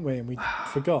Hollywood, didn't we? And we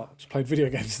forgot. Just played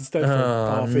video games instead for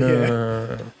half a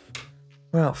year.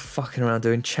 We're out fucking around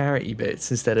doing charity bits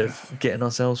instead of getting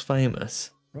ourselves famous.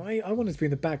 Right? I wanted to be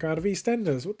in the background of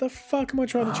EastEnders. What the fuck am I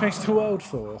trying to change the world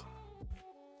for?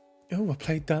 Oh, I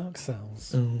played Dark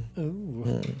Souls.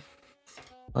 Oh.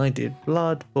 I did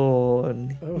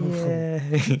Bloodborne.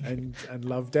 Yay. And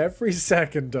loved every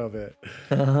second of it.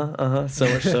 So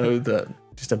much so that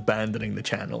just abandoning the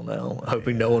channel now,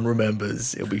 hoping no one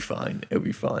remembers. It'll be fine.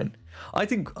 I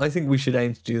think we should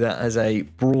aim to do that as a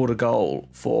broader goal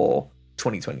for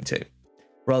 2022,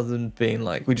 rather than being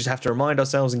like we just have to remind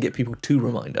ourselves and get people to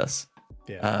remind us.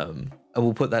 And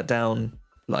we'll put that down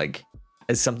like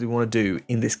as something we want to do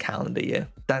in this calendar year.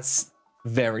 That's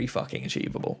very fucking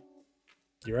achievable.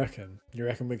 You reckon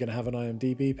we're going to have an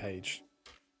IMDb page?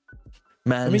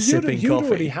 Man, sipping you'd coffee.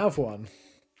 already have one.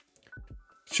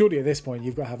 Surely at this point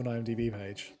you've got to have an IMDb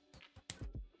page.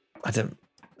 I'm trying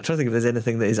to think if there's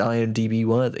anything that is IMDb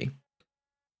worthy.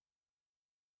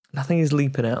 Nothing is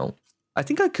leaping out. I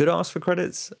think I could ask for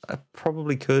credits. I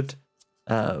probably could.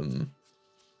 I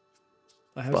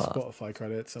have But- Spotify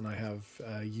credits and I have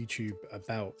YouTube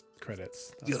About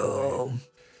credits. That's what Yo.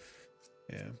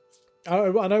 yeah.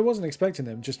 And I wasn't expecting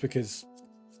them just because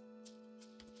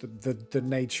the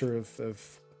nature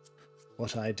of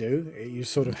what I do. You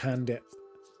sort of hand it.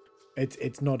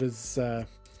 It's not as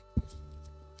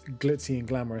glitzy and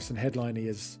glamorous and headliney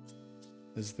as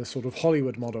the sort of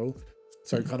Hollywood model.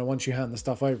 So kind of once you hand the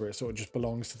stuff over, it sort of just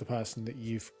belongs to the person that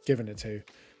you've given it to.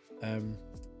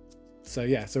 So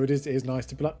it is nice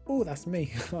to be like, oh, that's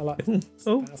me. I like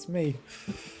Oh. that's me.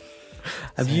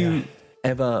 Have So, you yeah.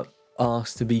 ever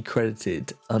asked to be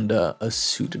credited under a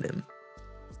pseudonym?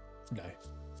 No.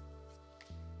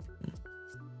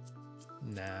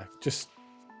 Nah, just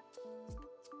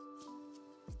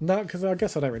no, because I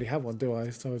guess I don't really have one, do I?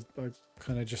 So I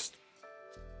kind of just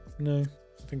no.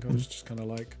 I think I was just kind of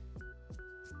like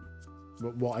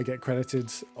what I get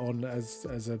credited on as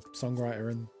a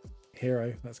songwriter and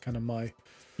hero. That's kind of my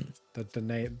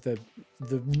the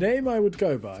name I would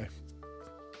go by,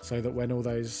 so that when all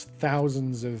those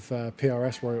thousands of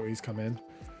PRS royalties come in,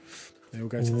 they all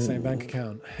go to the same bank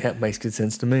account. Yeah, makes good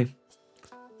sense to me.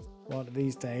 One of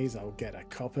these days, I'll get a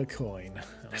copper coin.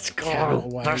 Let's I go. cannot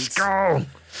wait. Let's go.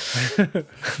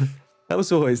 That was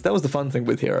the fun thing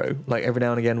with Hero. Like every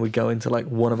now and again, we'd go into like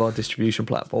one of our distribution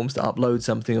platforms to upload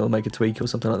something or make a tweak or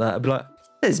something like that. I'd be like,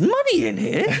 "There's money in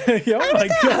here." Yeah, oh my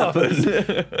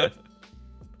god!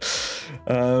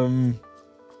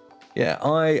 Yeah,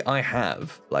 I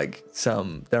have like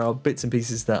there are bits and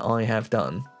pieces that I have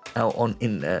done out on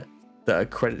internet that are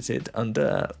credited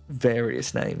under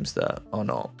various names that are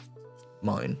not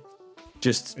mine.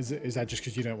 Just Is that just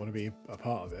because you don't want to be a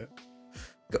part of it?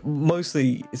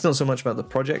 mostly, it's not so much about the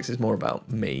projects, it's more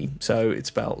about me. So it's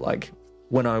about like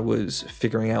when I was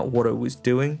figuring out what I was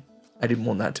doing, I didn't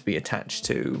want that to be attached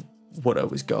to what I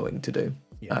was going to do.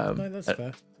 Yeah, no, that's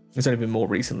fair. It's only been more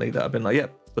recently that I've been like,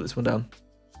 yep, put this one down.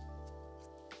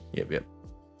 Yep.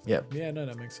 Yeah, no,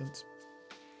 that makes sense.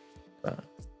 Uh,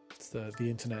 It's the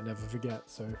internet never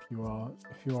forgets. So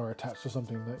if you are attached to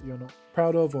something that you're not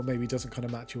proud of, or maybe doesn't kind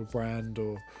of match your brand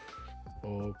or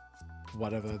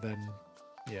whatever, then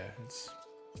yeah,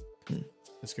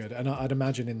 it's good. And I'd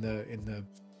imagine in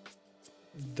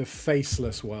the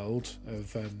faceless world of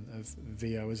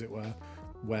VO, as it were,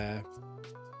 where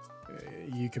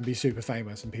you can be super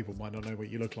famous and people might not know what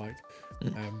you look like,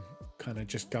 kind of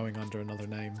just going under another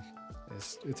name.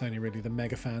 It's only really the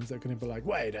mega fans that are going to be like,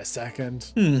 wait a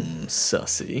second.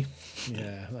 Sussy.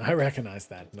 Yeah, I recognize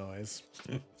that noise.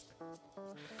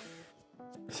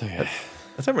 So yeah,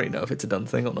 I don't really know if it's a done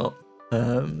thing or not.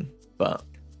 But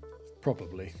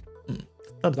probably.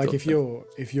 I'd Like thought if so.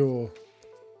 you're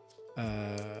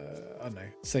I don't know,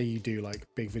 say you do like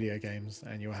big video games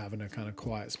and you're having a kind of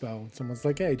quiet spell, someone's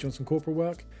like, hey, do you want some corporate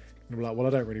work? And you're like, well, I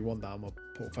don't really want that on my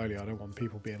portfolio. I don't want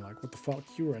people being like, what the fuck,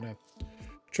 you were in a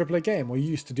AAA game, or you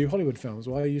used to do Hollywood films,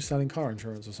 why are you selling car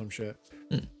insurance or some shit?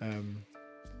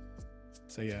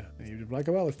 So yeah, you'd be like,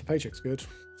 oh, well, if the paycheck's good.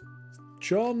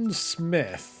 John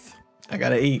Smith. I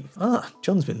gotta eat.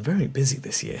 John's been very busy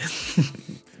this year.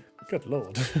 Good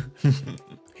lord.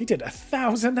 He did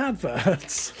 1,000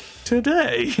 adverts.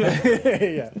 Today.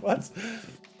 Yeah, what?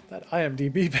 That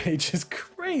IMDb page is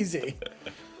crazy.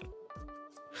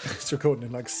 It's recording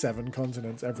in like 7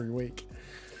 continents every week.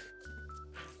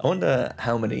 I wonder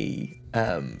how many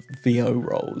VO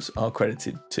roles are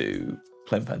credited to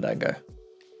Clem Fandango.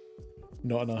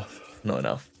 Not enough. Not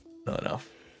enough.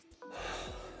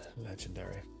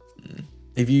 Legendary.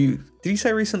 Did you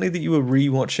say recently that you were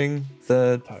rewatching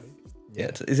the? Oh,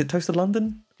 Yeah, is it Toast of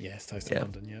London? yes, Toast of Yeah.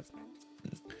 London, yep.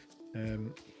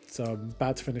 So I'm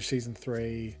about to finish season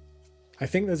 3. I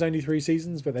think there's only 3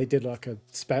 seasons, but they did like a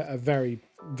very,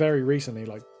 very recently,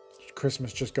 like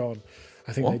Christmas just gone.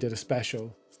 I think What? they did a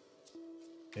special.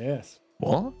 Yes.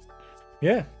 What?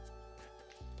 Yeah.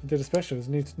 They did a special.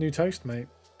 It's new toast, mate.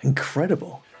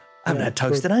 Incredible! I haven't Yeah, had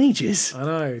toast but- in ages. I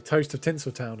know. Toast of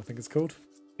Tinseltown, I think it's called.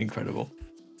 Incredible.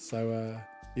 So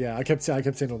yeah, I kept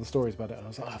seeing all the stories about it, and I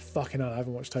was like, oh fucking hell, I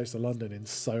haven't watched Toast of London in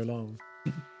so long.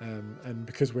 And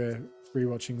because we're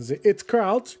rewatching It's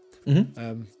Crowd,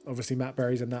 obviously Matt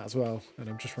Berry's in that as well, and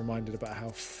I'm just reminded about how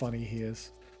funny he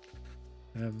is.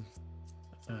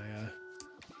 I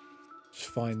just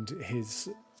find his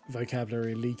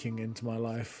vocabulary leaking into my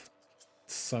life.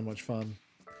 It's so much fun.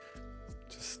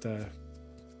 Just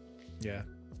yeah,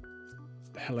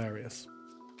 hilarious.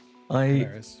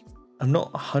 Hilarious. I'm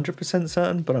not 100%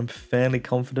 certain, but I'm fairly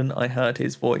confident I heard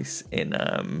his voice in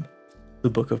the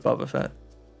Book of Boba Fett.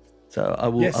 So I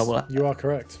will. Yes, I will. you are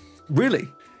correct. Really?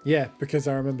 Yeah, because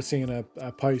I remember seeing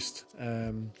a post,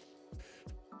 I don't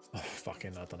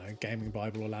know, Gaming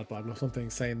Bible or Lad Bible or something,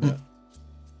 saying that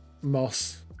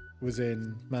Moss was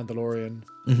in Mandalorian,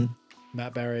 Hmm.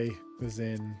 Matt Berry was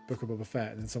in Book of Boba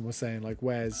Fett, and then someone was saying like,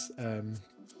 "Where's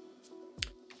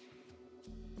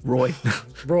Roy.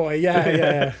 Roy?"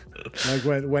 Yeah. Like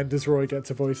when does Roy get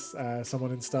to voice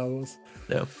someone in Star Wars?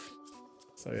 Yeah.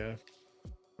 So yeah.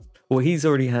 Well, he's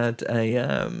already had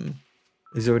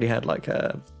like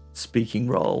a speaking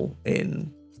role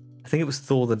in, I think it was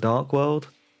Thor: The Dark World,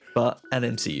 but an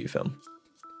MCU film.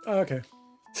 Oh, okay.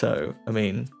 So I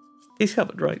mean, he's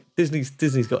covered, right? Disney's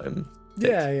got him.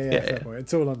 Yeah. Yeah, Fair yeah. point.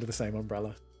 It's all under the same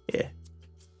umbrella. Yeah.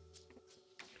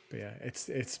 But yeah,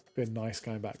 it's been nice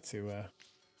going back to.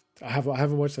 I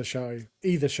haven't watched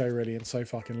either show really in so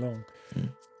fucking long.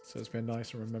 So it's been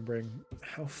nice remembering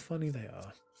how funny they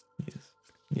are.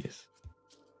 Yes.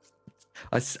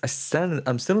 I'm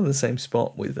still in the same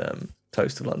spot with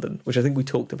Toast of London, which I think we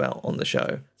talked about on the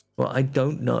show. Well, I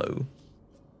don't know.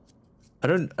 I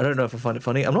don't know if I find it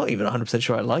funny. I'm not even 100%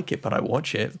 sure I like it, but I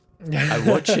watch it.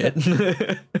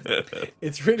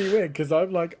 It's really weird because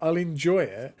I'm like, I'll enjoy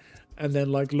it, and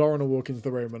then like Lauren will walk into the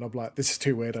room and I'm like, this is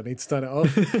too weird, I need to turn it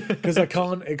off, because I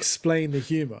can't explain the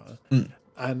humor.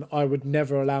 And I would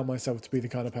never allow myself to be the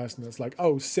kind of person that's like,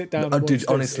 oh, sit down and watch Dude, this.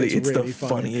 honestly, it's really the funny.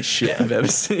 funniest shit I've ever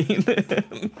seen.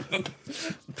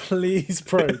 Please,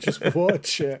 bro, just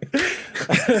watch it.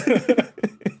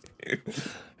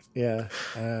 Yeah,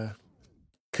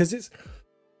 because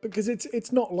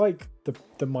it's not like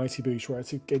the Mighty Boosh where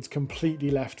it's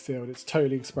completely left field. It's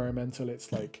totally experimental.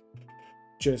 It's like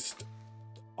just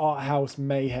art house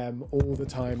mayhem all the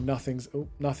time.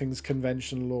 Nothing's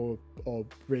conventional or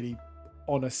really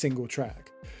on a single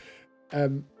track.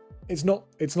 It's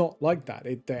not like that.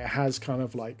 It has kind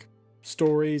of like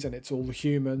stories, and it's all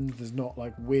human. There's not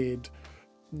like weird.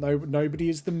 Nobody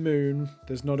is the moon.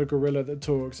 There's not a gorilla that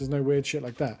talks. There's no weird shit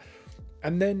like that.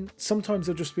 And then sometimes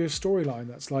there'll just be a storyline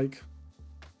that's like,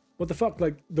 what the fuck?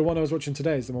 Like the one I was watching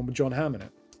today is the one with John Hamm in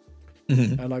it.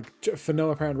 And like for no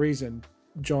apparent reason,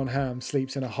 John Hamm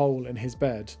sleeps in a hole in his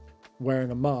bed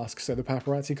wearing a mask so the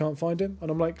paparazzi can't find him.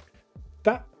 And I'm like,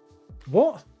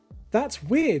 what? That's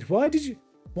weird. Why is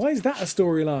that a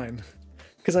storyline?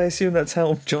 Because I assume that's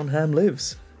how John Hamm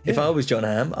lives. If Yeah. I was John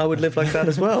Hamm, I would live like that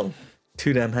as well.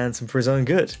 Too damn handsome for his own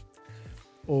good.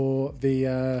 Or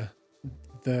the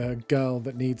girl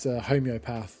that needs a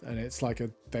homeopath, and it's like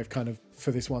they've kind of,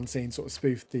 for this one scene, sort of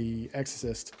spoofed The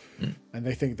Exorcist, and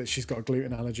they think that she's got a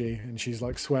gluten allergy and she's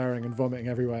like swearing and vomiting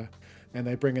everywhere, and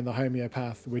they bring in the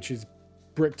homeopath, which is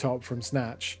Bricktop from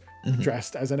Snatch,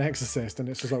 dressed as an exorcist, and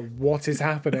it's just like, what is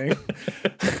happening?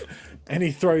 And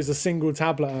he throws a single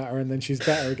tablet at her and then she's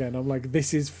better again. I'm like,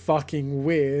 this is fucking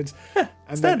weird.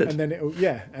 And standard. then it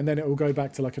will go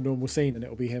back to like a normal scene, and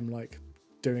it'll be him like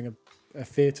doing a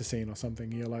theatre scene or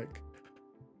something. You're like,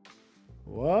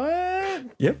 what?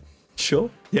 Yep. Sure.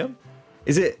 Yep.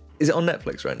 Is it on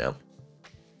Netflix right now?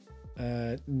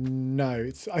 No,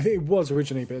 I think it was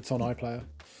originally, but it's on iPlayer.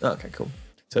 Okay, cool.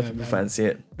 So if you fancy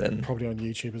it, then Probably on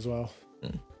YouTube as well.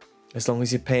 as long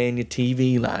as you're paying your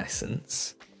TV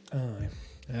license.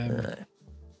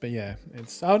 But yeah,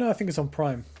 I think it's on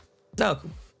Prime. Oh,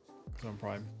 cool. It's on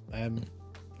Prime.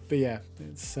 But yeah,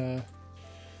 it's a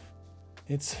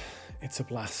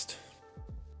blast.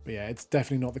 But yeah, it's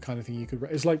definitely not the kind of thing you could.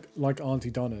 It's like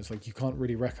Auntie Donna's. Like, you can't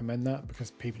really recommend that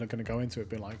because people are going to go into it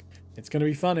being like, it's going to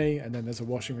be funny, and then there's a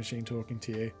washing machine talking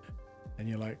to you, and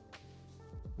you're like,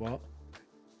 what?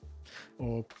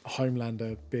 Or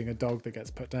Homelander being a dog that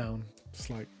gets put down. It's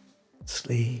like,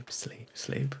 Sleep.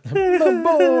 my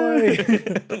boy.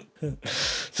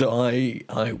 So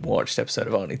I watched an episode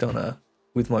of Auntie Donna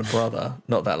with my brother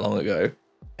not that long ago,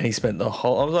 and he spent the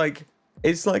whole. I was like,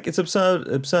 it's absurd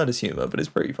as humor, but it's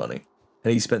pretty funny.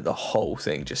 And he spent the whole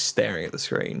thing just staring at the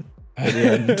screen. At the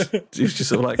end, it was just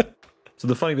sort of like, so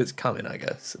the funny bit's coming, I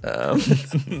guess.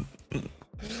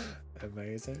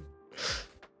 Amazing.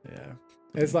 Yeah.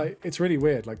 It's really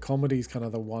weird. Like, comedy's kind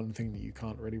of the one thing that you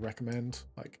can't really recommend.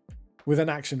 Like, with an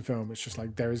action film, it's just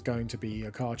like there is going to be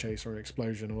a car chase or an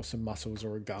explosion or some muscles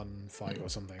or a gun fight or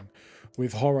something.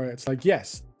 With horror, it's like,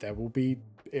 yes, it will be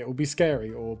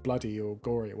scary or bloody or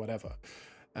gory or whatever.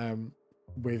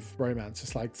 With romance,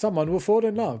 it's like someone will fall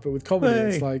in love, but with comedy, Hey.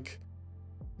 it's like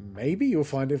maybe you'll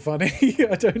find it funny.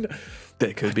 I don't know.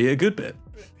 There could be a good bit.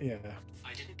 Yeah.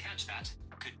 I didn't catch that.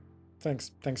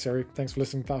 Thanks, Siri. Thanks for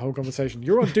listening to that whole conversation.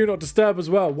 You're on Do Not Disturb as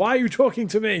well. Why are you talking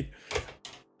to me?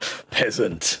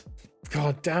 Peasant.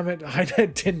 God damn it. I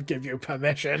didn't give you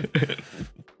permission.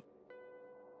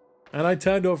 And I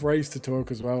turned off Race to talk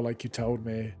as well, like you told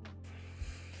me.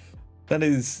 That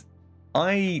is,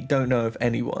 I don't know if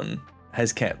anyone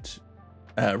has kept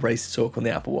Race to Talk on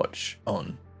the Apple Watch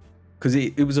on, because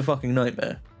it was a fucking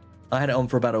nightmare. I had it on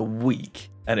for about a week,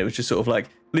 and it was just sort of like,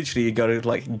 literally, you got to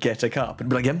like get a cup and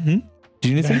be like, yeah, do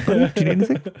you need anything? Do you need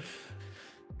anything?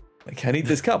 Like, I need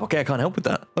this cup. Okay, I can't help with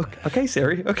that. Okay,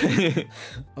 Siri. Okay.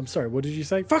 I'm sorry, what did you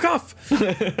say? Fuck off!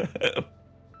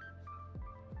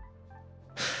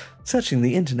 Searching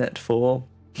the internet for...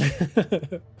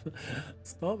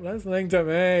 Stop listening to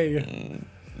me.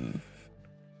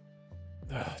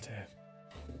 Oh, dear.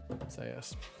 So,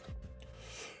 yes.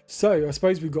 So, I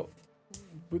suppose we've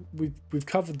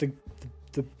covered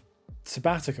the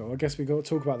sabbatical. I guess we've got to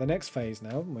talk about the next phase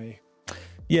now, haven't we?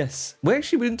 Yes. We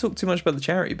didn't talk too much about the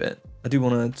charity bit. I do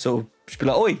want to sort of just be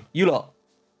like, oi, you lot,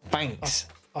 thanks.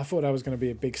 I thought that was going to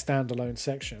be a big standalone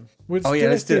section.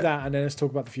 Let's do that, and then let's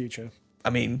talk about the future. I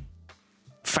mean,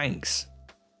 thanks.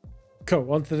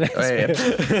 Cool, on to the next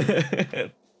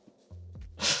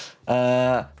bit.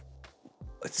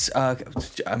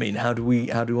 I mean, how do we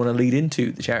want to lead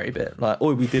into the charity bit? Like,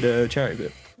 we did a charity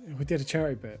bit. We did a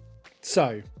charity bit.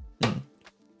 So,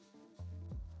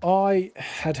 I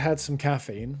had some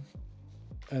caffeine,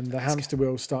 and the hamster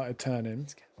wheel started turning.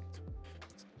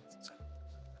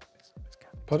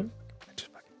 Pardon?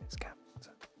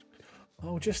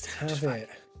 Oh, just have it.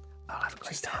 I'll have a great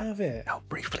Just time. have it. I'll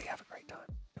briefly have a great time.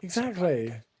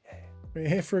 Exactly. We're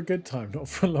here for a good time, not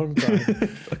for a long time.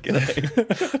 Fucking hell.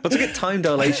 Let's get time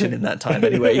dilation in that time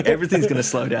anyway. Everything's going to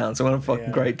slow down, so I want a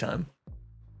fucking great time.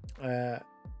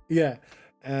 Yeah.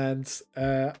 And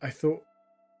I thought,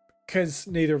 because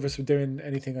neither of us were doing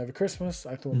anything over Christmas,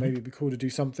 I thought maybe it'd be cool to do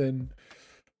something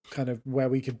kind of where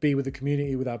we could be with the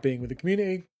community without being with the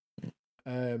community.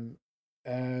 And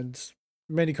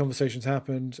many conversations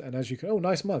happened, and as you can,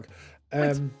 nice mug.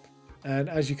 And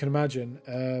as you can imagine,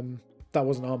 that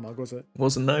wasn't our mug, was it?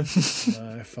 Wasn't, no. No,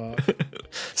 fuck.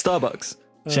 Starbucks.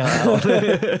 Shout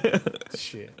out.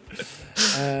 Shit.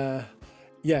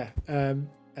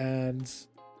 And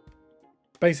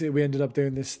basically we ended up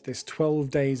doing this 12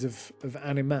 days of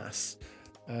Animas,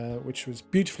 which was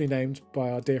beautifully named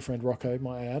by our dear friend Rocco,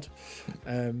 might I add.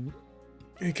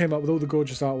 He came up with all the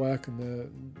gorgeous artwork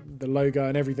and the logo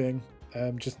and everything.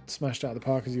 Just smashed it out of the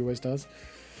park, as he always does.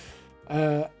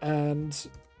 And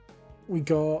we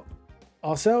got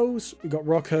ourselves, we got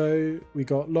Rocco, we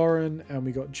got Lauren, and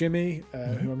we got Jimmy,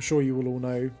 who I'm sure you will all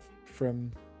know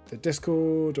from the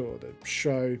Discord or the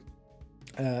show,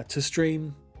 to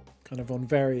stream kind of on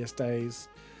various days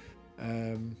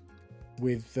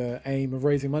with the aim of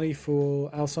raising money for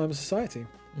Alzheimer's Society.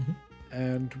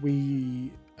 And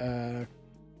we, dare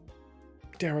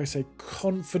I say,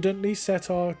 confidently set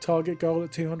our target goal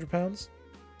at £200.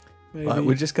 Maybe. Right,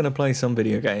 we're just going to play some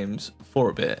video games for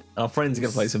a bit. Our friends are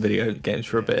going to play some video games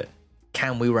for a bit.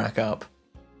 Can we rack up?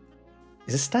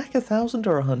 Is a stack 1,000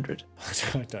 or 100?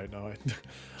 I don't know.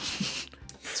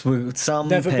 So some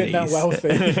Never pennies. been that wealthy.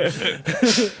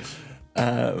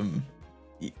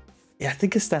 Yeah, I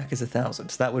think a stack is 1,000.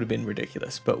 So that would have been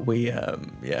ridiculous. But we were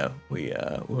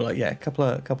like, a couple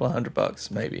of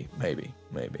 $100, maybe.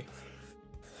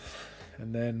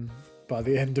 And then by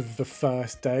the end of the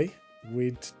first day,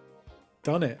 we'd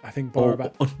done it. I think by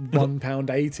about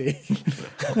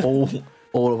 £1.80.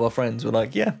 all of our friends were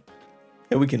like, yeah,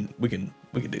 we can do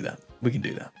that. We can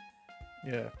do that.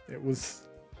 Yeah, it was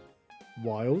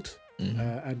wild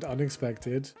and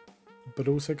unexpected, but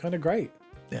also kind of great.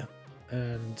 Yeah.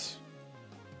 And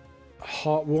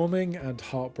heartwarming and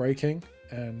heartbreaking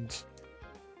and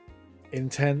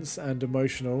intense and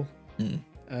emotional.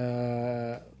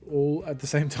 All at the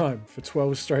same time for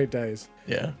 12 straight days.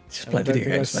 Yeah, just playing video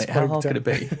games, mate. How hard could it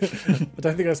be? I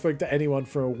don't think I spoke to anyone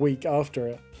for a week after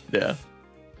it. Yeah.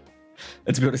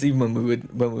 And to be honest, even when we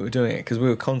were doing it, because we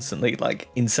were constantly like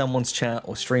in someone's chat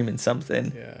or streaming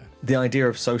something, the idea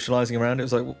of socializing around it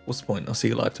was like, what's the point? I'll see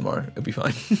you live tomorrow. It'll be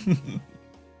fine.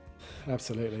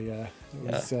 Absolutely, yeah.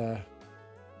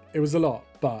 It was a lot,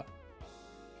 but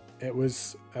it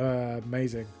was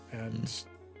amazing. And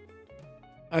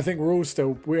I think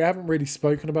we haven't really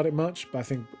spoken about it much, but I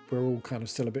think we're all kind of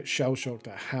still a bit shell-shocked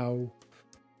at how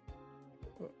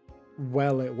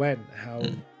well it went, how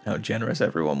generous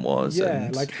everyone was.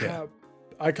 How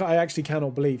I actually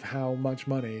cannot believe how much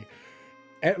money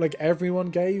like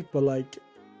everyone gave, but like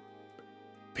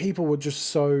people were just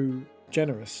so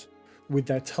generous with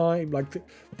their time. Like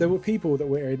there were people that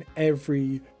were in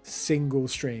every single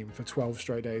stream for 12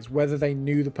 straight days, whether they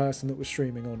knew the person that was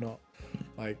streaming or not.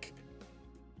 Like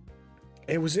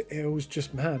it was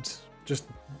just mad.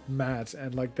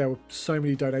 And like there were so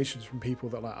many donations from people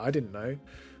that like I didn't know.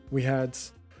 We had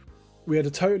a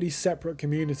totally separate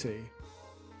community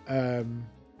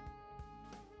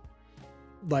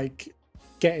like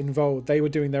get involved. They were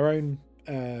doing their own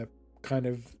kind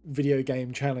of video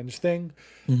game challenge thing,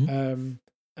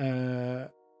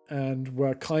 and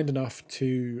were kind enough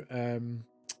to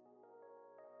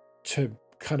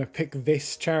kind of pick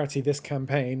this charity, this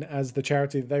campaign, as the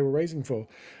charity that they were raising for.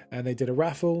 And they did a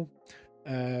raffle,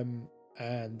 and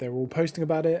they were all posting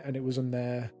about it, and it was on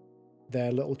their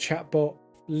little chatbot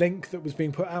link that was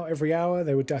being put out every hour.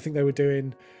 I think they were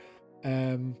doing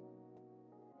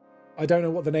I don't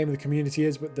know what the name of the community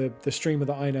is, but the streamer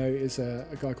that I know is a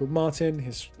guy called Martin.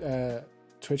 His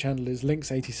Twitch handle is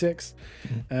Lynx86,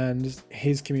 and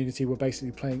his community were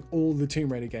basically playing all the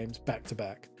Tomb Raider games back to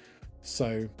back.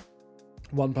 So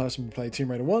one person would play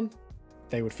Tomb Raider 1,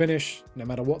 they would finish, no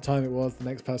matter what time it was, the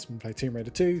next person would play Tomb Raider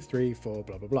 2, 3, 4,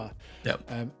 blah, blah, blah. Yep.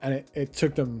 And it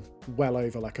took them well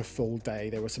over like a full day.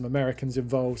 There were some Americans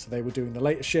involved, so they were doing the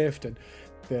later shift, and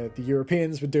the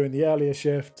Europeans were doing the earlier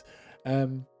shift.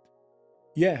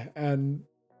 Yeah, and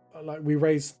like we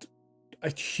raised a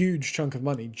huge chunk of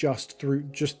money just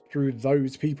through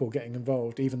those people getting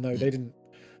involved, even though they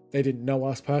didn't know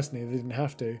us personally, they didn't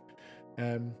have to.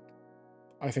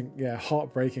 I think, yeah,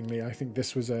 heartbreakingly, I think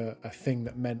this was a thing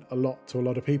that meant a lot to a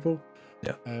lot of people.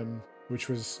 Yeah. Which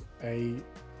was a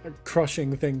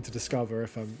crushing thing to discover,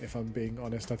 if I'm being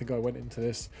honest. I think I went into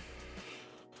this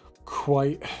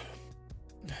quite,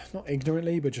 not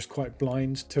ignorantly, but just quite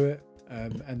blind to it.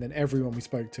 And then everyone we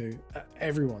spoke to,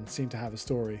 everyone seemed to have a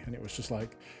story, and it was just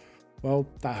like, well,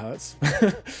 that hurts.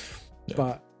 Yeah.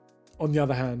 But on the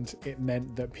other hand, it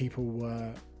meant that people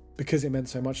were, because it meant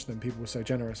so much to them, people were so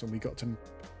generous, and we got to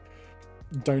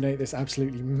donate this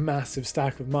absolutely massive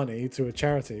stack of money to a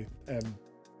charity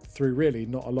through really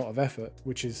not a lot of effort,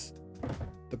 which is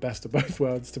the best of both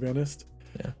worlds, to be honest.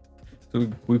 Yeah. So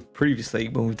we've previously,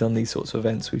 when we've done these sorts of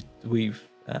events, we've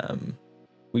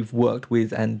worked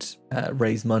with and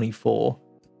raised money for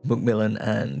Macmillan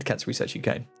and Cancer Research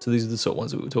UK. So these are the sort of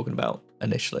ones that we were talking about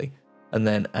initially. And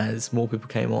then as more people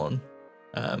came on,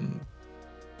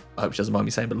 which doesn't mind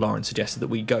me saying, but Lauren suggested that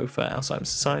we go for Alzheimer's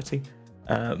Society.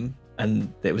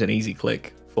 And it was an easy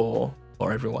click for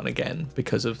everyone again,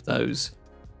 because of those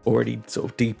already sort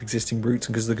of deep existing roots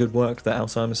and because of the good work that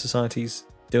Alzheimer's Society's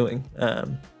doing.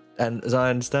 And as I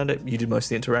understand it, you did most of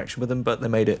the interaction with them, but they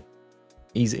made it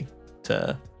easy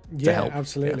to help.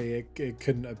 Absolutely. Yeah. It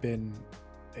couldn't have been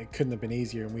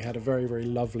easier, and we had a very, very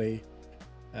lovely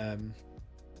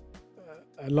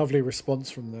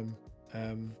response from them,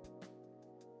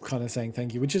 kind of saying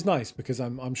thank you, which is nice, because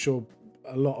I'm sure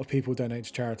a lot of people donate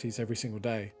to charities every single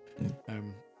day.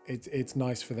 It's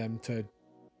nice for them to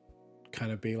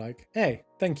kind of be like, hey,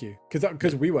 thank you,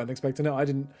 because we weren't expecting it. I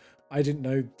didn't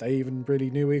know they even really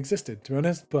knew we existed, to be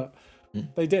honest, but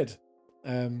they did.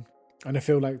 And I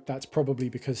feel like that's probably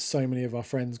because so many of our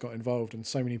friends got involved and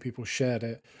so many people shared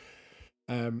it.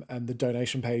 And the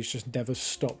donation page just never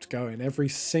stopped going. Every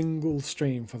single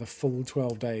stream for the full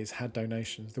 12 days had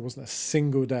donations. There wasn't a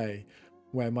single day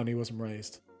where money wasn't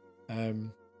raised. And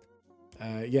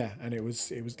it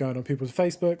was going on people's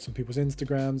Facebooks, on people's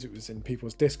Instagrams, it was in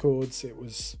people's Discords, it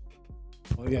was,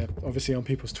 obviously on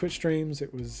people's Twitch streams.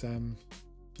 It was, an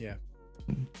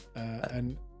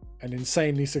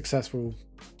insanely successful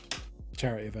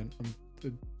charity event.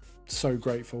 I'm so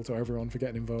grateful to everyone for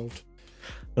getting involved.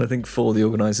 And I think for the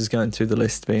organisers going through the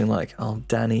list, being like, oh,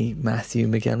 Danny, Matthew,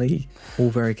 Migueli,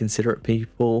 all very considerate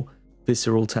people.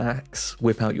 Visceral Tax,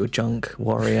 whip out your junk,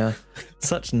 warrior.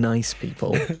 Such nice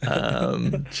people.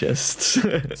 Just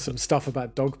some stuff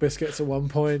about dog biscuits at one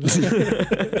point.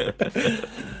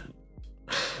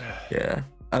 Yeah,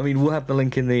 I mean, we'll have the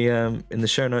link in the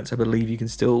show notes. I believe you can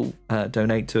still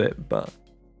donate to it, but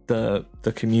the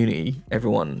community,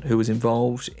 everyone who was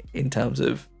involved in terms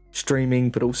of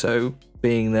streaming, but also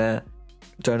being there,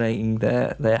 donating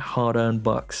their hard-earned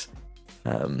bucks,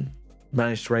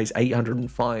 managed to raise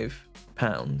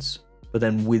 £805, but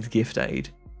then with gift aid,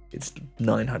 it's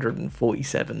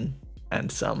 947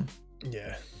 and some.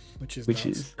 Yeah, which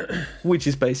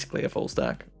is basically a full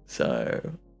stack. So,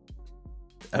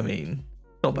 I mean,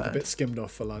 not bad. A bit skimmed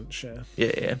off for lunch.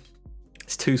 Yeah.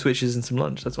 It's 2 Switches and some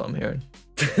lunch. That's what I'm hearing.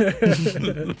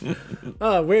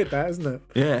 Weird that, isn't it?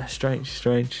 Yeah,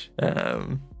 strange.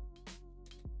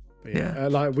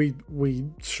 Like we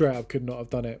straight up could not have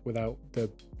done it without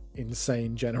the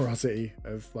insane generosity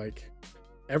of like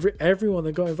everyone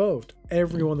that got involved.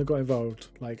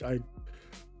 Like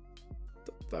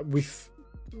with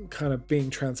kind of being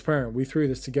transparent, we threw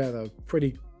this together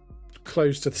pretty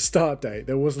close to the start date.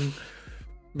 There wasn't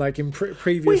Like in We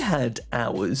previous, had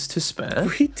hours to spare.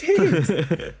 we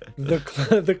did.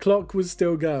 The clock was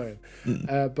still going,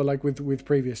 but like with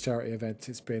previous charity events,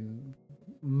 it's been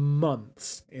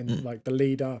months in like the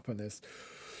lead up, and there's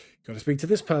you got to speak to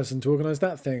this person to organise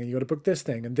that thing, and you got to book this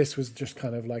thing, and this was just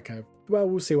kind of like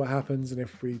we'll see what happens, and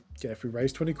if we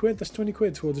raise 20 quid, that's 20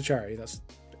 quid towards a charity. That's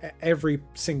every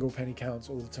single penny counts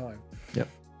all the time. Yep.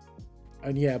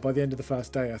 And yeah, by the end of the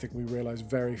first day, I think we realised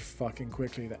very fucking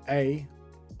quickly that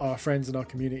our friends in our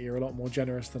community are a lot more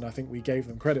generous than I think we gave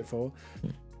them credit for.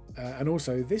 And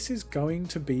also, this is going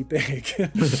to be big.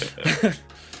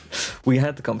 We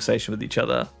had the conversation with each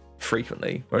other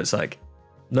frequently where it's like,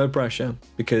 no pressure,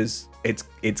 because it's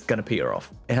going to peter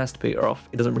off. It has to peter off.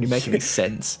 It doesn't really make any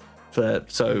sense.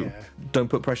 Don't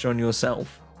put pressure on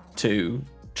yourself to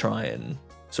try and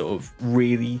sort of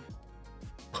really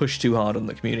push too hard on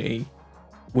the community.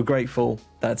 We're grateful.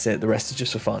 That's it. The rest is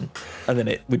just for fun. And then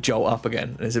it would jolt up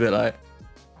again. And it's a bit like,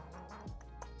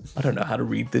 I don't know how to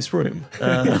read this room.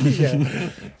 Yeah,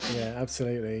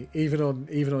 absolutely. Even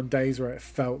on days where it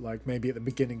felt like maybe at the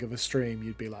beginning of a stream,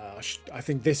 you'd be like, I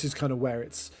think this is kind of where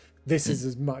this is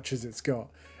as much as it's got.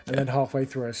 And then halfway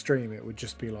through a stream, it would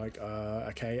just be like,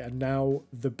 okay. And now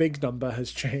the big number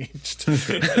has changed.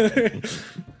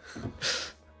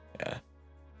 Yeah.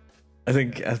 I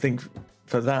think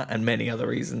for that and many other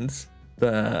reasons,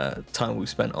 the time we've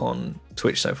spent on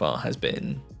Twitch so far has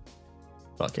been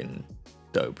fucking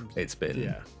dope. It's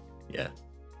been yeah.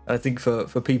 I think for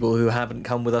people who haven't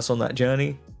come with us on that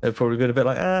journey, they've probably been a bit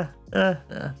like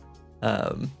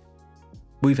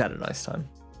we've had a nice time.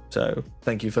 So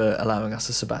thank you for allowing us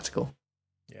a sabbatical.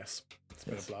 Yes, it's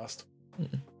been a blast. But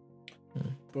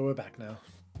we're back now.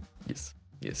 Yes.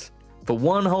 For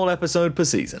one whole episode per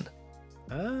season.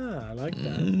 I like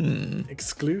that.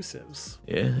 Exclusives.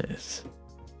 Yes.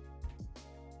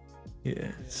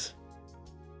 It's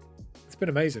been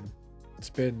amazing. It's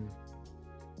been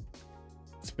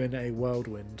a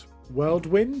whirlwind.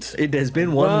 Whirlwind? It has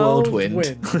been one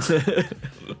whirlwind.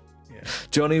 Yeah.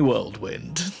 Johnny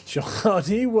Whirlwind.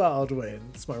 Johnny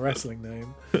Whirlwind. It's my wrestling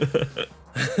name.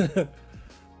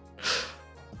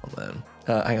 Oh man.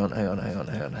 Hang on.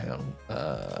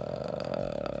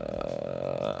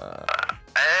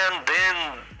 And in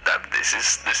this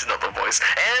is not the voice.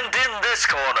 And in this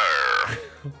corner.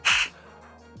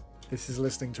 This is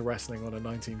listening to wrestling on a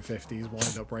 1950s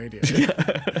wind-up radio.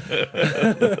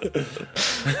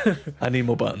 I need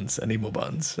more buttons.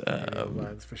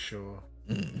 Buttons for sure.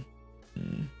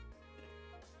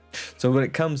 So when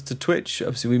it comes to Twitch,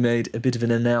 obviously we made a bit of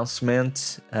an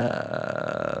announcement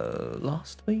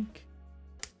last week.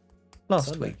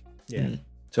 Sunday. Yeah.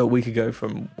 So a week ago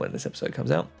from when this episode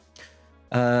comes out.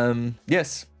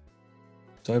 Yes.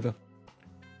 It's over.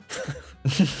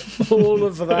 All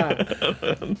of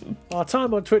that. Our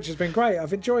time on Twitch has been great.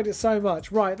 I've enjoyed it so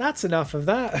much. Right, that's enough of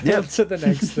that. Yep. To the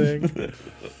next thing.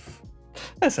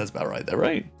 That sounds about right there,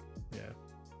 right? Yeah.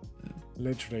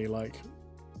 Literally like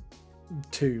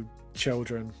 2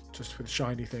 children just with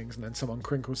shiny things, and then someone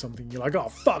crinkles something. You're like, oh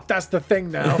fuck, that's the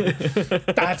thing now.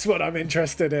 That's what I'm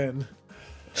interested in.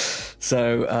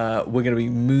 So we're going to be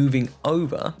moving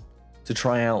over to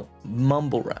try out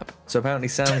mumble rap. So apparently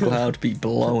SoundCloud be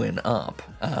blowing up.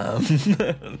 God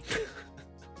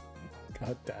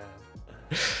damn.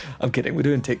 I'm kidding. We're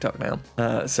doing TikTok now.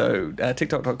 So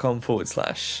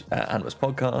TikTok.com/Animus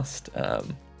Podcast.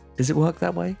 Does it work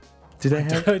that way? Do they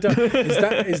have?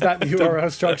 Is that the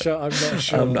URL structure? I'm not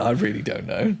sure. I really don't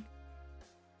know.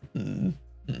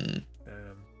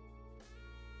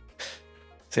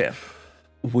 So yeah,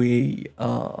 we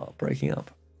are breaking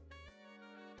up.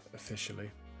 Officially.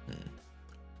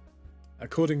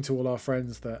 According to all our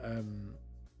friends that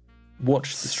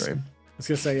watched the stream. I was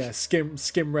gonna say, yeah,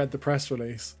 skim read the press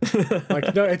release.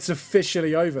 Like, no, it's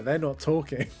officially over. They're not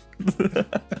talking.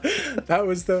 that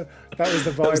was the vibe was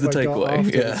the I got takeaway,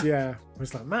 afterwards. Yeah. I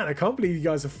was like, man, I can't believe you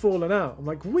guys have fallen out. I'm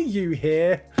like, were you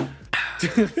here?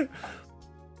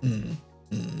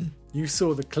 You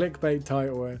saw the clickbait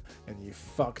title and you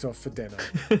fucked off for dinner.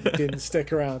 You didn't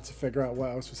stick around to figure out what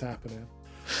else was happening.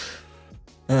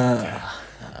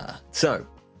 So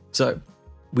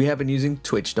we have been using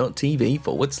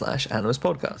twitch.tv/Animus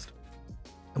Podcast.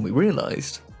 And we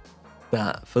realised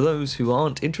that for those who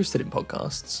aren't interested in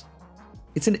podcasts,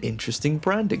 it's an interesting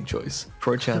branding choice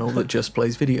for a channel that just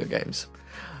plays video games.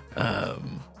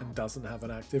 And doesn't have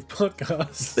an active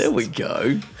podcast. There we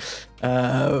go.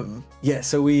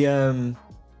 So we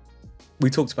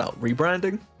talked about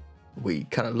rebranding. We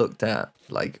kind of looked at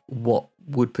like what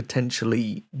would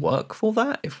potentially work for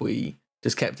that if we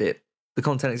just kept the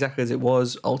content exactly as it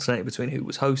was, alternating between who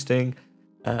was hosting,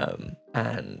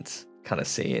 and kind of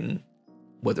seeing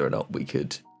whether or not we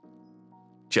could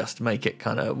just make it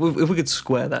kind of, if we could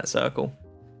square that circle.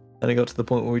 And it got to the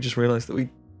point where we just realised that we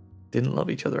didn't love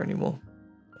each other anymore.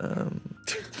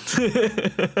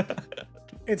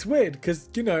 It's weird because,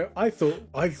 you know, I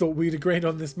thought we'd agreed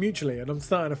on this mutually, and I'm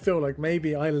starting to feel like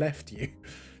maybe I left you.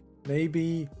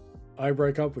 Maybe I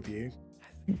broke up with you.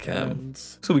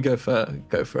 So we go for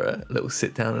a little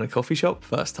sit down in a coffee shop,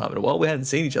 first time in a while. We hadn't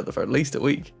seen each other for at least a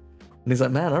week. And he's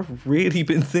like, man, I've really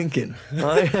been thinking.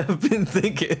 I have been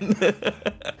thinking.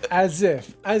 As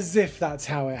if that's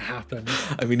how it happened.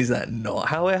 I mean, is that not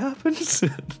how it happens?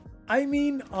 I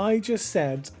mean, I just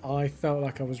said I felt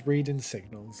like I was reading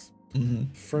signals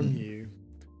from you.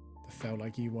 I felt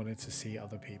like you wanted to see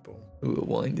other people. We were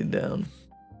winding down.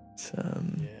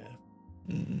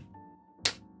 And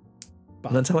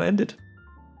that's how it ended.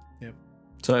 Yep.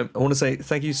 So I want to say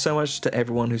thank you so much to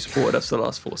everyone who supported us for the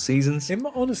last 4 seasons.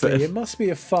 Honestly, it must be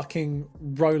a fucking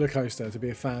roller coaster to be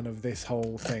a fan of this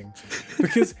whole thing,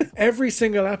 because every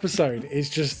single episode is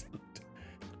just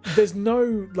there's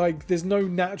no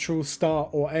natural start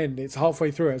or end. It's halfway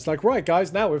through. It's like, right,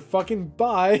 guys, now we're fucking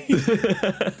bye.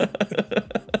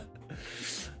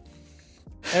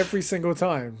 Every single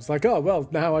time, it's like, oh well,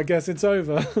 now I guess it's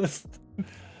over.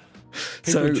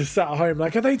 People just sat at home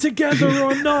like, are they together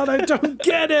or not? I don't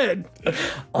get it.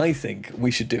 I think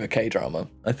we should do a K-drama.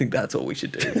 I think that's what we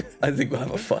should do. I think we'll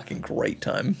have a fucking great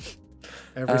time.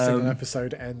 Every single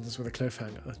episode ends with a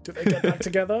cliffhanger. Did they get back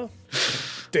together?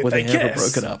 Did Were they they ever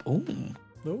kiss? broken up? Ooh.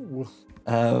 Ooh.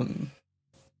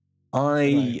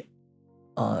 I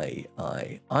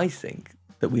think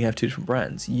that we have 2 different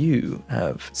brands. You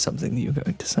have something that you're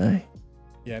going to say.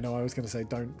 Yeah, no, I was going to say,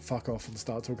 don't fuck off and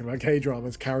start talking about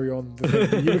K-dramas. Carry on. The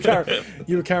thing.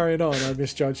 You were carrying on. I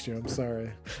misjudged you. I'm sorry.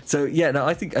 So yeah, no,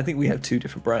 I think we have 2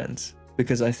 different brands,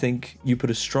 because I think you put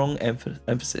a strong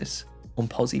emphasis on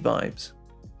posy vibes,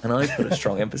 and I put a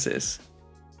strong emphasis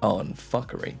on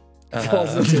fuckery.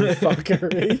 Positive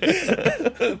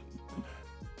fuckery.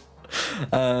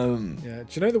 Yeah. Do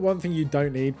you know the one thing you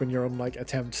don't need when you're on like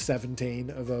attempt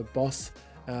 17 of a boss?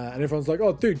 And everyone's like,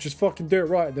 oh, dude, just fucking do it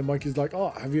right. And then Mikey's like, oh,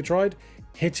 have you tried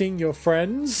hitting your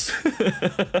friends?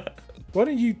 Why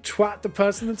don't you twat the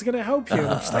person that's going to help you? And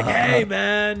I'm just like, hey,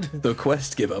 man. The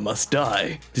quest giver must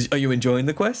die. Are you enjoying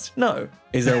the quest? No.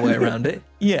 Is there a way around it?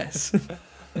 Yes.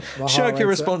 Shirk your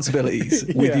responsibilities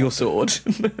with your sword.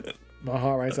 My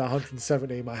heart rate's at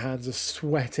 170. My hands are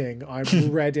sweating.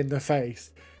 I'm red in the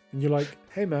face. And you're like,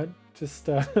 hey, man, just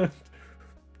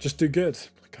do good.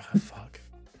 I'm like, oh, fuck.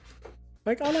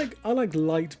 Like I like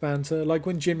light banter. Like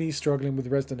when Jimmy's struggling with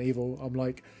Resident Evil, I'm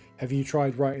like, have you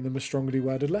tried writing them a strongly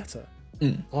worded letter?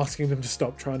 Asking them to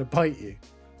stop trying to bite you.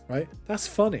 Right? That's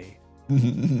funny.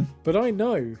 But I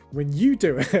know when you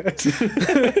do it,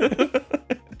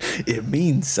 it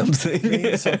means something. It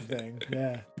means something.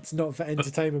 Yeah. It's not for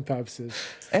entertainment purposes.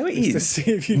 Oh, it it's is. to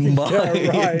see if you can get a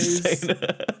rise.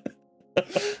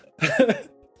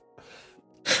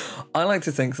 I like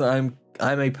to think that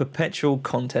I'm a perpetual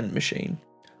content machine.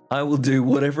 I will do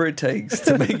whatever it takes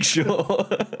to make sure.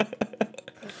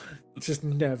 It just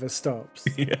never stops.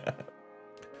 Yeah.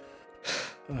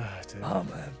 Oh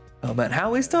man.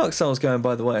 How is Dark Souls going,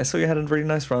 by the way? I saw you had a really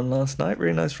nice run last night.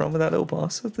 Really nice run with that little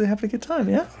boss. They're having a good time,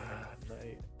 yeah?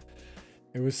 Mate.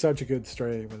 It was such a good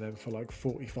stream, and then for like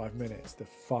 45 minutes, the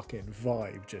fucking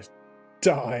vibe just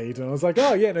died. And I was like,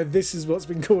 oh yeah, no, this is what's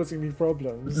been causing me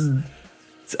problems.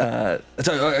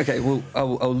 Okay, well,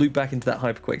 I'll loop back into that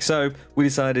hyper quick. So we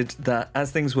decided that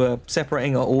as things were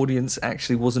separating, our audience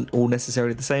actually wasn't all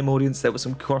necessarily the same audience. There was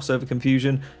some crossover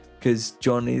confusion because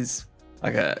John is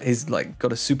he's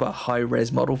got a super high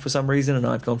res model for some reason, and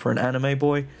I've gone for an anime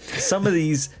boy. Some of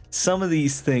these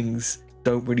things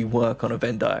don't really work on a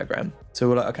Venn diagram. So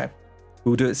we're like, okay,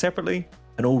 we'll do it separately,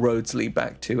 and all roads lead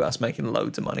back to us making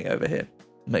loads of money over here.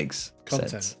 Makes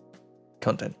sense.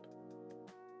 Content.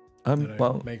 I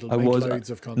was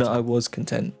loads of content. No, I was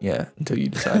content, yeah, until you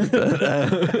decided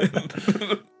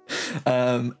that.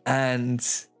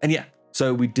 And yeah,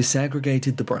 so we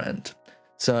disaggregated the brand.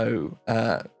 So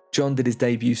John did his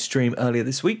debut stream earlier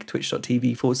this week,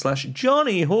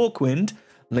 twitch.tv/Johnny Hawkwind,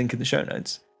 link in the show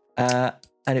notes. And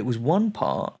it was one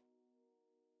part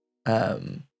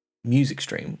music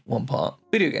stream, one part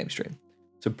video game stream.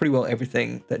 So pretty well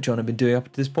everything that John had been doing up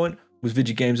to this point was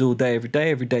video games all day, every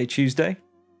day Tuesday.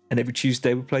 And every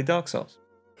Tuesday we play Dark Souls.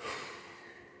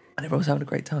 And everyone was having a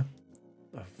great time.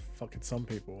 Oh, fucking some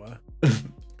people were.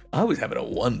 I was having a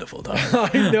wonderful time.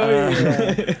 I know you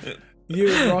were. You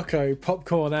and Rocco,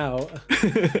 popcorn out.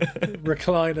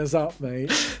 Recliners up, mate.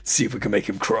 See if we can make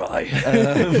him cry.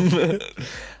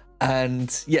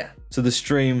 And yeah, so the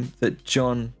stream that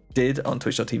John did on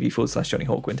twitch.tv/Johnny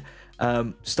Hawkwind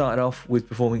started off with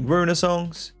performing Ruiner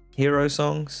songs, Hero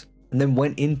songs, and then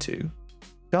went into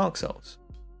Dark Souls.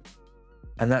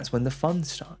 And that's when the fun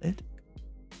started.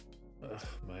 Ugh,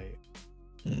 mate.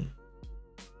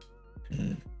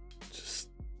 Just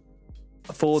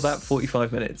For that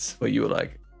 45 minutes where you were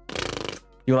like,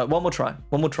 one more try.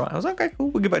 I was like, okay, cool,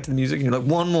 we'll get back to the music. And you're like,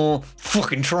 one more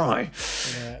fucking try.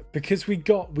 yeah, because we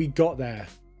got there.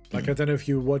 Like, I don't know if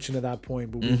you were watching at that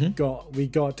point, but we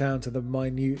got down to the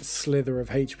minute slither of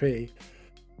HP.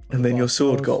 And then your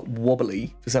sword got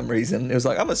wobbly for some reason. It was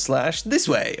like, I'm gonna slash this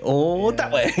way or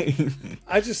that way.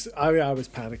 I was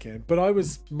panicking, but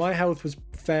my health was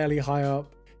fairly high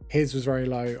up. His was very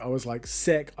low. I was like,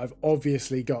 sick. I've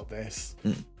obviously got this.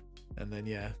 And then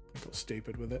I got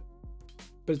stupid with it.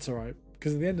 But it's alright,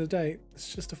 because at the end of the day,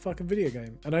 it's just a fucking video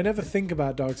game. And I never think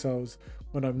about Dark Souls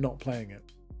when I'm not playing it.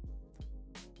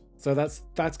 So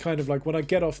that's kind of like when I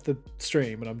get off the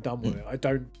stream and I'm done with it, I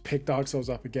don't pick Dark Souls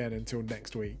up again until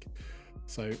next week.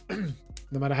 So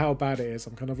no matter how bad it is,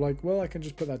 I'm kind of like, well, I can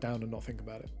just put that down and not think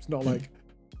about it. It's not like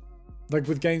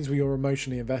with games where you're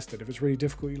emotionally invested. If it's really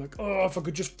difficult, you're like, oh, if I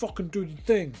could just fucking do the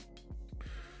thing.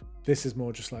 This is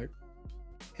more just like,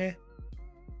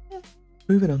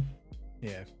 Moving on.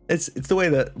 yeah. It's the way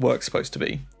that work's supposed to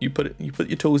be. You put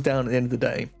your tools down at the end of the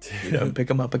day. You don't pick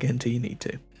them up again till you need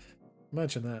to.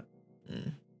 Imagine that.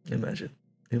 Imagine.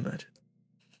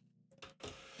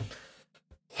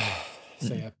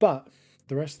 So yeah, but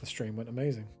the rest of the stream went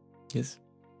amazing. Yes.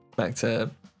 Back to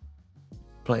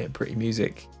playing pretty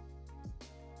music,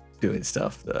 doing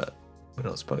stuff that we're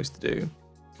not supposed to do,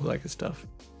 all that good stuff.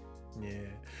 Yeah.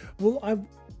 Well,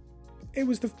 it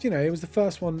was the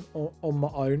first one on my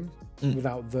own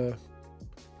without the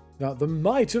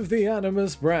might of the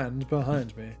Animus brand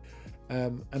behind me.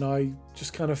 And I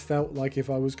just kind of felt like if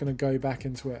I was going to go back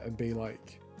into it and be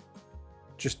like,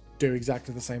 just do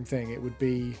exactly the same thing, it would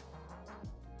be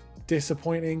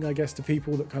disappointing, I guess, to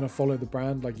people that kind of follow the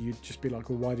brand. Like, you'd just be like,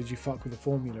 well, why did you fuck with the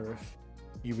formula if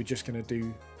you were just going to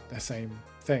do the same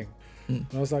thing? And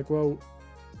I was like, well,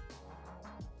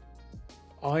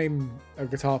 I'm a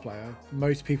guitar player.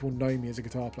 Most people know me as a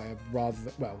guitar player rather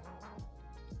than, well,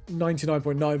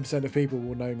 99.9% of people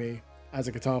will know me as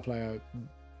a guitar player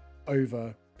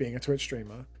over being a Twitch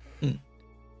streamer.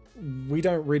 We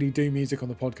don't really do music on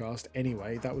the podcast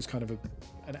anyway. That was kind of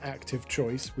an active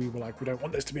choice. We were like, we don't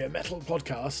want this to be a metal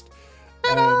podcast.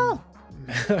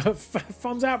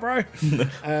 Thumbs out, bro.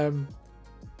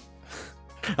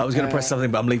 I was going to press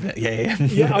something, but I'm leaving it. Yeah.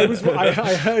 Yeah,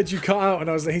 I heard you cut out, and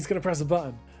I was like, he's going to press a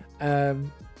button.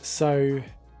 So,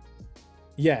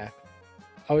 yeah,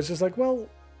 I was just like, well,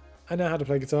 I know how to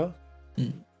play guitar.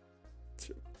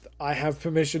 I have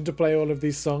permission to play all of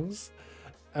these songs.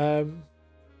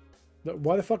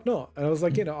 Why the fuck not? And I was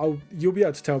like, you'll be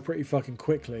able to tell pretty fucking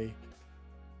quickly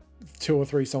 2 or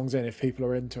 3 songs in if people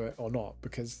are into it or not,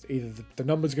 because either the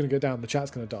number's going to go down, the chat's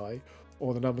going to die,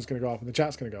 or the number's going to go up and the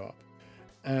chat's going to go up.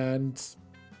 And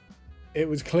it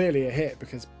was clearly a hit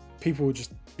because people were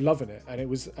just loving it, and it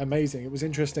was amazing. It was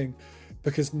interesting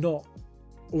because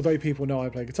although people know I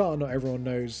play guitar, not everyone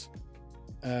knows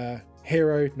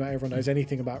Hero, not everyone knows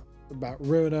anything about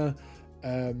Ruiner.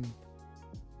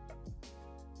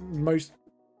 Most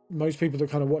people that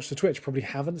kind of watch the Twitch probably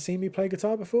haven't seen me play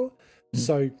guitar before.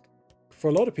 So for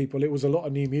a lot of people, it was a lot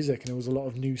of new music and it was a lot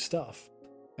of new stuff.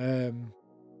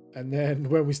 And then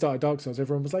when we started Dark Souls,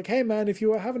 everyone was like, hey man, if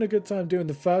you were having a good time doing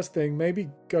the first thing, maybe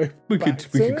we could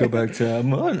go back to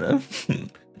Mono.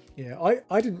 Yeah,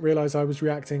 I didn't realize I was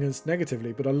reacting as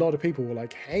negatively, but a lot of people were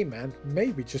like, hey man,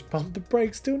 maybe just pump the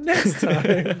brakes till next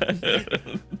time.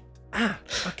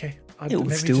 Okay. It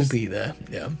will still be there.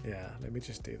 Yeah, let me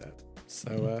just do that.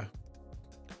 So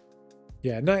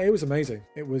no, it was amazing.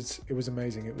 It was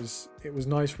amazing. It was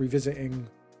nice revisiting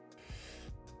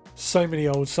so many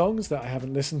old songs that I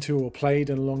haven't listened to or played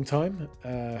in a long time.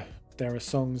 There are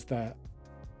songs that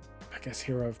I guess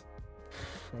Hero have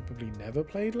probably never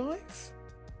played live.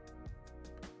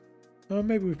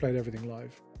 Maybe we've played everything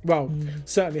live. Well,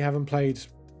 certainly haven't played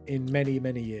in many,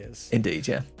 many years. Indeed,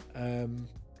 yeah.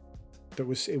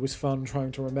 It was fun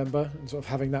trying to remember and sort of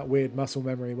having that weird muscle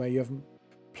memory where you haven't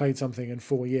played something in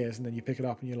 4 years and then you pick it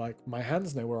up and you're like, my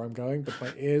hands know where I'm going, but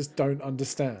my ears don't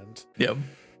understand. Yep.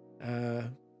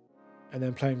 And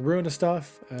then playing Ruiner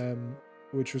stuff,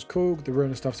 which was cool. The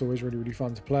Ruiner stuff's always really, really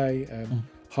fun to play.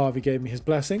 Harvey gave me his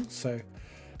blessing, so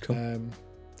cool.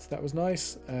 So that was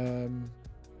nice.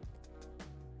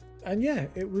 And yeah,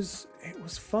 it was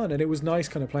fun, and it was nice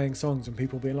kind of playing songs and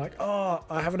people being like, oh,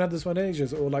 I haven't had this one in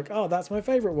ages, or like, oh, that's my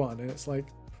favorite one, and it's like,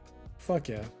 fuck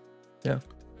yeah, Yeah.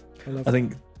 love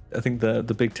I think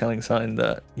the big telling sign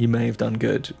that you may have done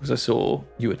good was I saw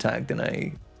you were tagged in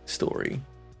a story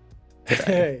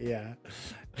today. yeah.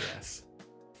 Yes.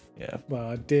 Yeah.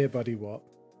 Well, dear buddy, what?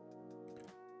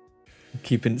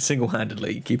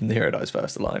 Single-handedly keeping the Hero Dies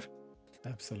First alive.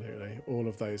 Absolutely. All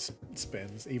of those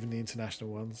spins, even the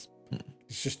international ones.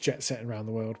 It's just jet setting around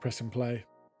the world, press and play.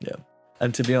 Yeah.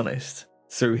 And to be honest,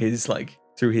 through his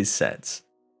sets,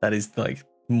 that is like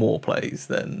more plays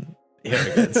than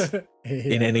Hero gets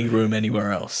in any room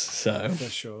anywhere else. So For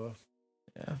sure.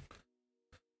 yeah.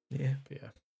 But yeah.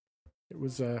 It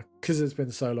was because it's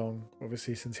been so long,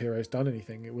 obviously, since Hero's done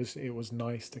anything. It was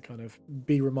nice to kind of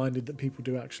be reminded that people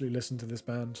do actually listen to this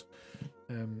band,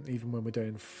 even when we're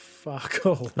doing fuck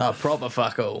all. No, proper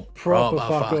fuck all. Proper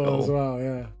fuck all as well,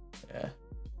 yeah. Yeah.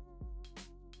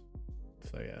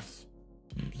 So yes,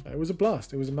 so it was a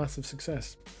blast. It was a massive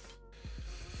success.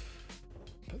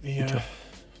 But now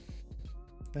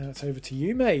it's over to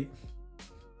you, mate.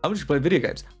 I'm just playing video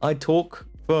games. I talk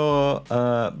for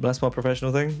that's my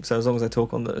professional thing. So as long as I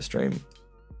talk on the stream,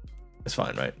 it's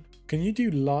fine, right? Can you do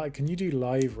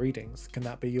live readings? Can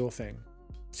that be your thing?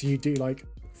 So you do like,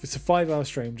 if it's a 5-hour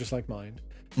stream just like mine,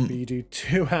 but you do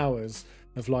 2 hours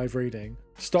of live reading,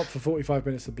 stop for 45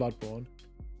 minutes of Bloodborne,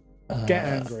 get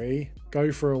angry,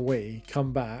 go for a wee,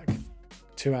 come back,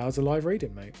 2 hours of live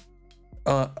reading, mate.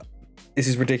 This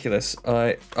is ridiculous.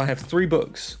 I have 3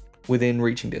 books within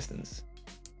reaching distance.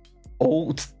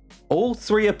 All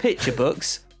 3 are picture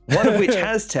books, one of which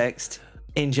has text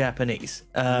in Japanese.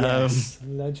 Yes,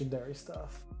 legendary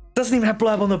stuff. Doesn't even have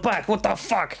blurb on the back. What the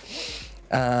fuck?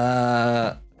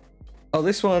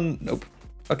 This one, nope.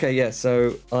 Okay, yeah.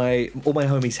 So all my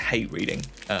homies hate reading.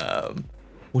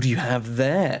 What do you have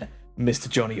there, Mr.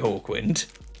 Johnny Hawkwind?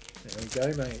 There we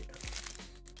go, mate.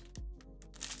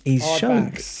 He's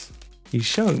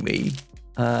showing me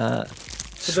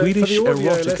Swedish for the audio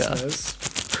erotica. listeners,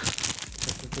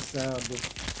 this is the sound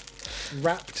of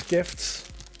wrapped gifts.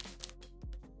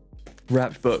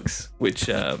 Wrapped books, which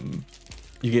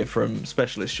you get from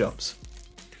specialist shops.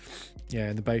 Yeah,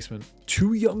 in the basement.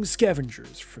 2 young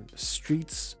scavengers from the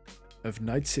streets of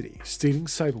Night City, stealing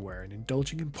cyberware and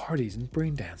indulging in parties and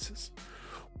brain dances.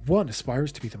 One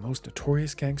aspires to be the most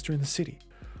notorious gangster in the city,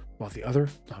 while the other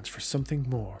longs for something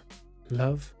more.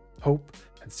 Love, hope,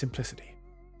 and simplicity. ...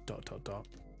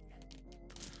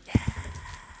 Yeah.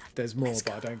 There's more,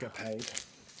 but I don't get paid.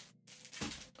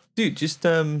 Dude, just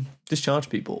charge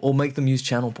people or make them use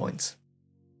channel points.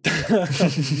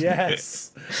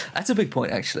 Yes. That's a big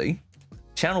point, actually.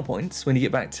 Channel points, when you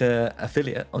get back to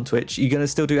affiliate on Twitch, you going to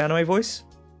still do anime voice?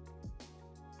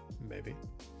 Maybe.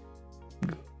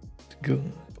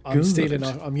 Good.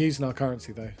 I'm using our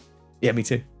currency, though. Yeah, me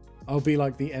too. I'll be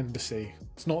like the embassy.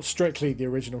 It's not strictly the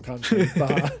original country,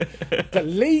 but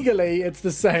legally it's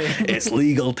the same. It's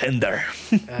legal tender.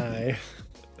 Aye.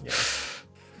 Yeah.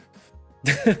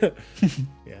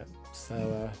 Yeah.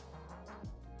 So,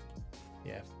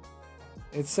 yeah.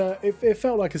 It's it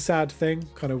felt like a sad thing,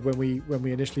 kind of when we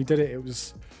initially did it.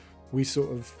 We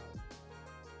sort of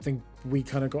think we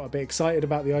kind of got a bit excited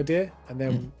about the idea, and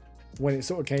then when it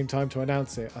sort of came time to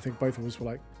announce it, I think both of us were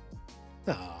like,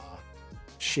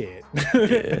 shit.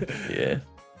 Yeah.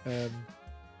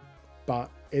 But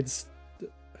it's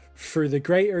for the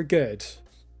greater good.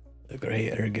 The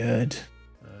greater good.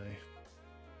 Aye.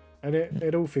 And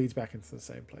it all feeds back into the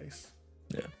same place.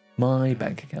 Yeah. My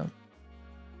bank account.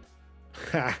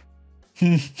 Ha.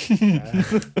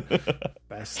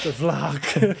 Best of luck.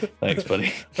 Thanks,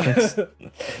 buddy. Thanks.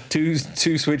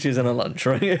 Two switches and a lunch,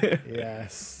 right?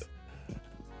 Yes.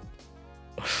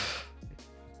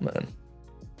 Man.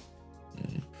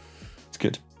 It's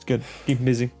good. It's good. Keep him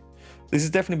busy. This has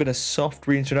definitely been a soft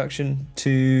reintroduction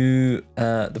to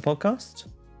the podcast.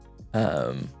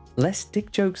 Less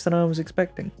dick jokes than I was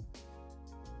expecting.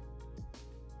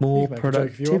 More You can make a joke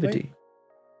if you want, productivity.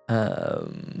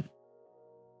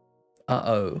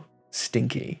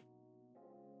 Stinky.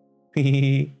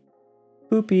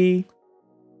 Poopy.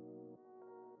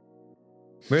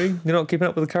 Really? You're not keeping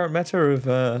up with the current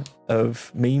meta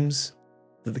of memes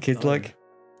that the kids like?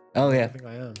 Oh I yeah. think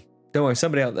I am. Don't worry,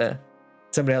 somebody out there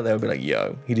will be like,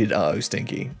 yo, he did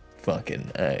stinky.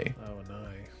 Fucking A. Oh no.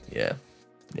 Yeah.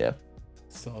 Yeah.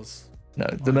 Soz. No,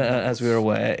 the meta, as we are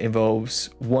aware, involves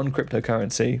one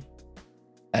cryptocurrency,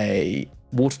 a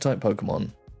water-type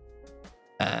Pokemon,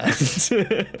 and...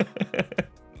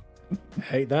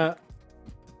 Hate that.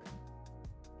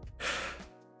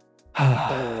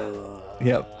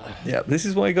 Yep. This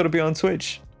is why you got to be on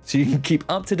Twitch, so you can keep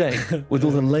up to date with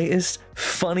all the latest,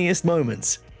 funniest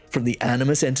moments from the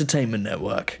Animus Entertainment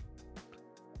Network.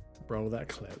 Roll that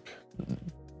clip.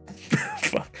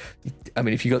 Fuck. I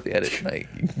mean, if you got the edit, mate,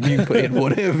 you can put in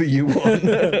whatever you want.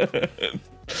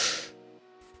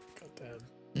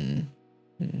 Goddamn.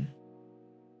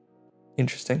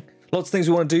 Interesting. Lots of things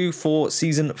we want to do for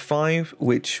season 5,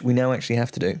 which we now actually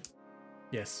have to do.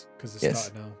 Yes, because it's Yes.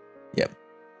 started now. Yep.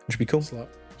 Which would be cool. It's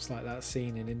like that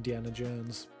scene in Indiana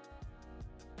Jones.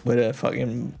 Where the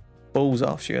fucking balls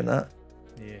after you and that.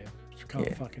 Yeah. You can't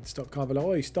Yeah. fucking stop. Can't be like,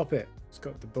 oh, stop it. It's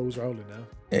got the balls rolling now.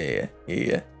 Yeah.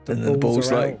 And then the ball's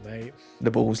are like, out, mate.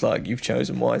 the ball's like, you've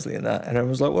chosen wisely in that. And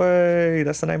everyone's like, way,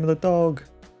 that's the name of the dog.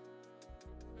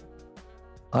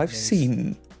 I've Nice.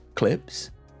 seen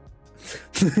clips.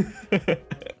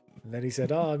 And then he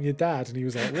said, oh, I'm your dad. And he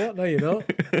was like, what? No, you're not.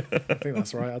 I think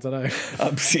that's right. I don't know.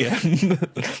 Yeah. Don't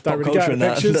Pop really culture get and the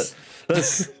that. pictures.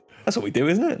 That's what we do,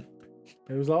 isn't it?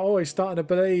 It was like, oh, he's starting to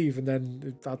believe. And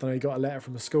then, I don't know, he got a letter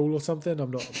from a school or something.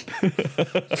 I'm not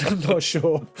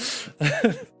sure.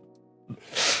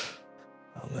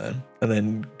 Oh man! And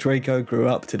then Draco grew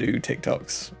up to do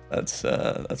TikToks. That's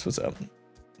what's up.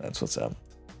 That's what's up.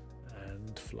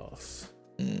 And floss.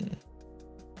 Mm-hmm.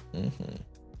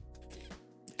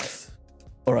 Yes.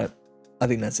 All right, I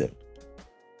think that's it.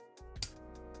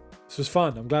 This was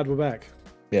fun. I'm glad we're back.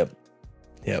 Yep.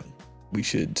 We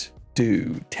should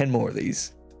do 10 more of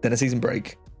these, then a season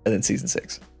break, and then season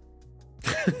 6.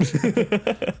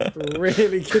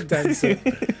 Really condense it.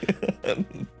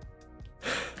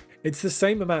 It's the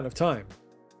same amount of time.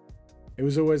 It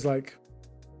was always like,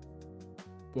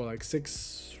 what, like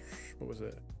 6? What was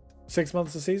it? 6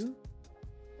 months a season,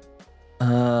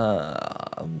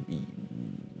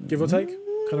 give or take,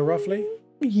 kind of roughly.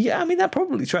 Yeah, I mean that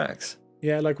probably tracks.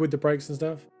 Yeah, like with the breaks and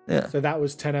stuff. Yeah. So that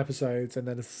was 10 episodes, and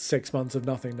then it's 6 months of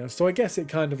nothingness. So I guess it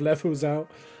kind of levels out.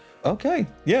 Okay.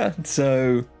 Yeah.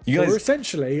 So you So we're guys,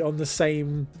 essentially on the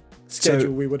same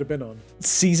schedule we would have been on.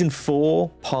 season 4,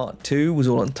 part 2 was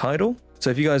all on Tidal. So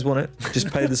if you guys want it,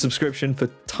 just pay the subscription for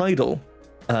Tidal,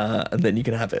 and then you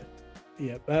can have it.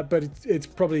 Yeah, but it's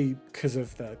probably because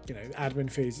of the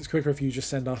admin fees. It's quicker if you just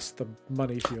send us the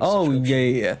money for your Oh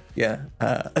subscription. yeah.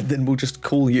 And then we'll just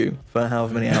call you for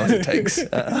however many hours it takes.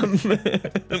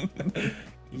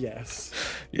 Yes.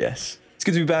 Yes, it's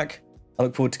good to be back. I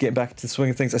look forward to getting back into the swing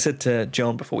of things. I said to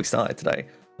John before we started today,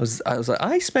 I was like,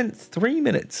 I spent 3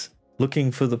 minutes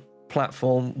looking for the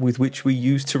platform with which we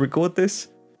used to record this,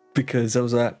 because I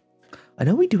was like, I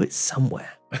know we do it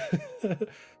somewhere.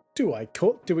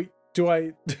 Do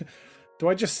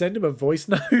I just send him a voice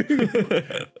note?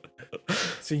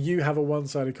 So you have a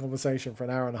one-sided conversation for an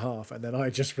hour and a half, and then I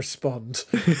just respond.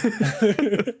 I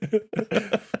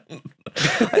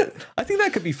think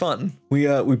that could be fun. We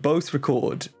both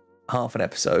record half an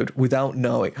episode without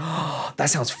knowing. Oh, that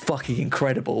sounds fucking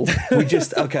incredible. We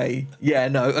just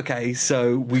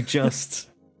so we just.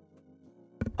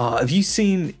 Have you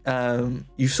seen?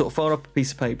 You sort of fold up a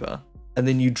piece of paper, and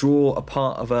then you draw a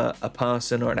part of a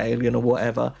person or an alien or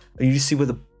whatever, and you just see where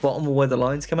the bottom or where the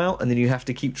lines come out, and then you have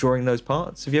to keep drawing those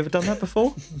parts. Have you ever done that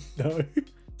before? No.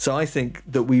 So I think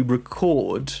that we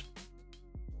record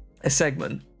a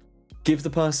segment, give the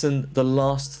person the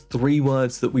last 3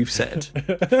 words that we've said.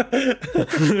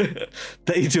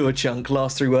 They do a chunk,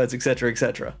 last 3 words,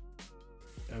 etc.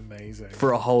 Amazing.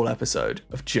 For a whole episode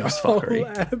of just fuckery.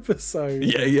 Whole episode.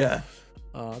 Yeah.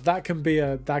 That can be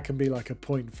like a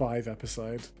 0.5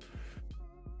 episode.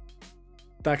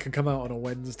 That can come out on a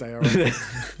Wednesday. I reckon.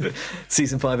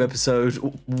 Season 5 episode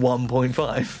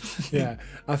 1.5. Yeah,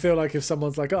 I feel like if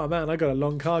someone's like, "Oh man, I got a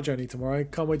long car journey tomorrow. I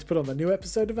can't wait to put on the new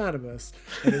episode of Animus,"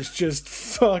 and it's just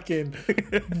fucking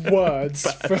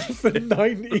words for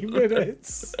 90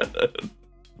 minutes.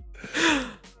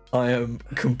 I am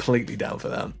completely down for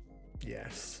that.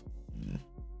 Yes.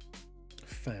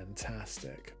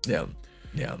 Fantastic. Yeah.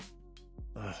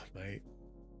 Oh, mate.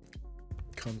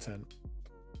 Content.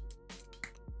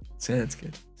 Sounds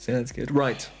good.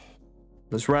 Right.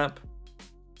 Let's wrap.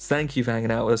 Thank you for hanging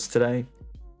out with us today.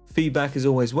 Feedback is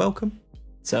always welcome.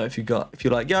 So if you're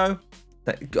like, yo,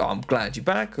 I'm glad you're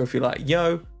back, or if you're like,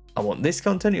 yo, I want this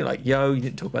content, you're like, yo, you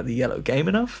didn't talk about the yellow game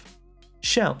enough,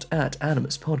 shout at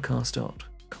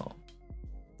animuspodcast.com.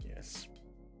 Yes.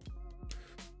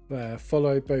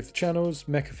 Follow both channels,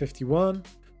 Mecha51,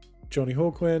 Johnny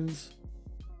Hawkwind.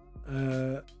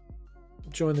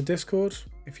 Join the Discord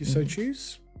if you so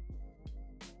choose.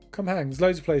 Come hang. There's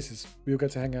loads of places we'll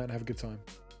get to hang out and have a good time.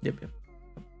 Yep.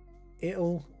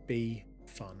 It'll be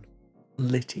fun.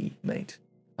 Litty, mate.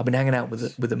 I've been hanging out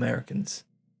with Americans.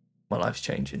 My life's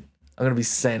changing. I'm gonna be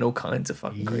saying all kinds of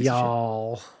fucking crazy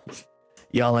Y'all. shit.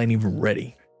 Y'all ain't even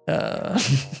ready.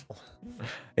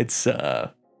 It's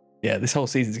this whole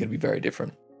season's gonna be very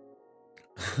different.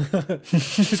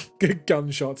 Just good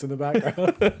gunshots in the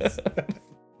background.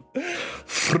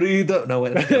 Freedom. No,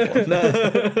 wait, that's the one.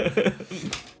 No.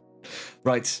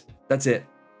 Right, that's it.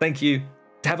 Thank you.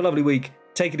 Have a lovely week.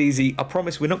 Take it easy. I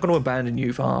promise we're not going to abandon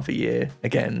you for half a year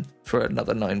again for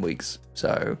another 9 weeks.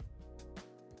 So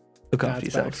look after Dad's back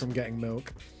yourselves. from getting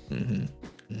milk.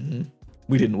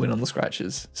 We didn't win on the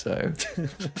scratches, so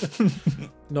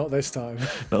Not this time.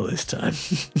 not this time.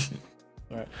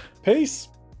 All right. Peace.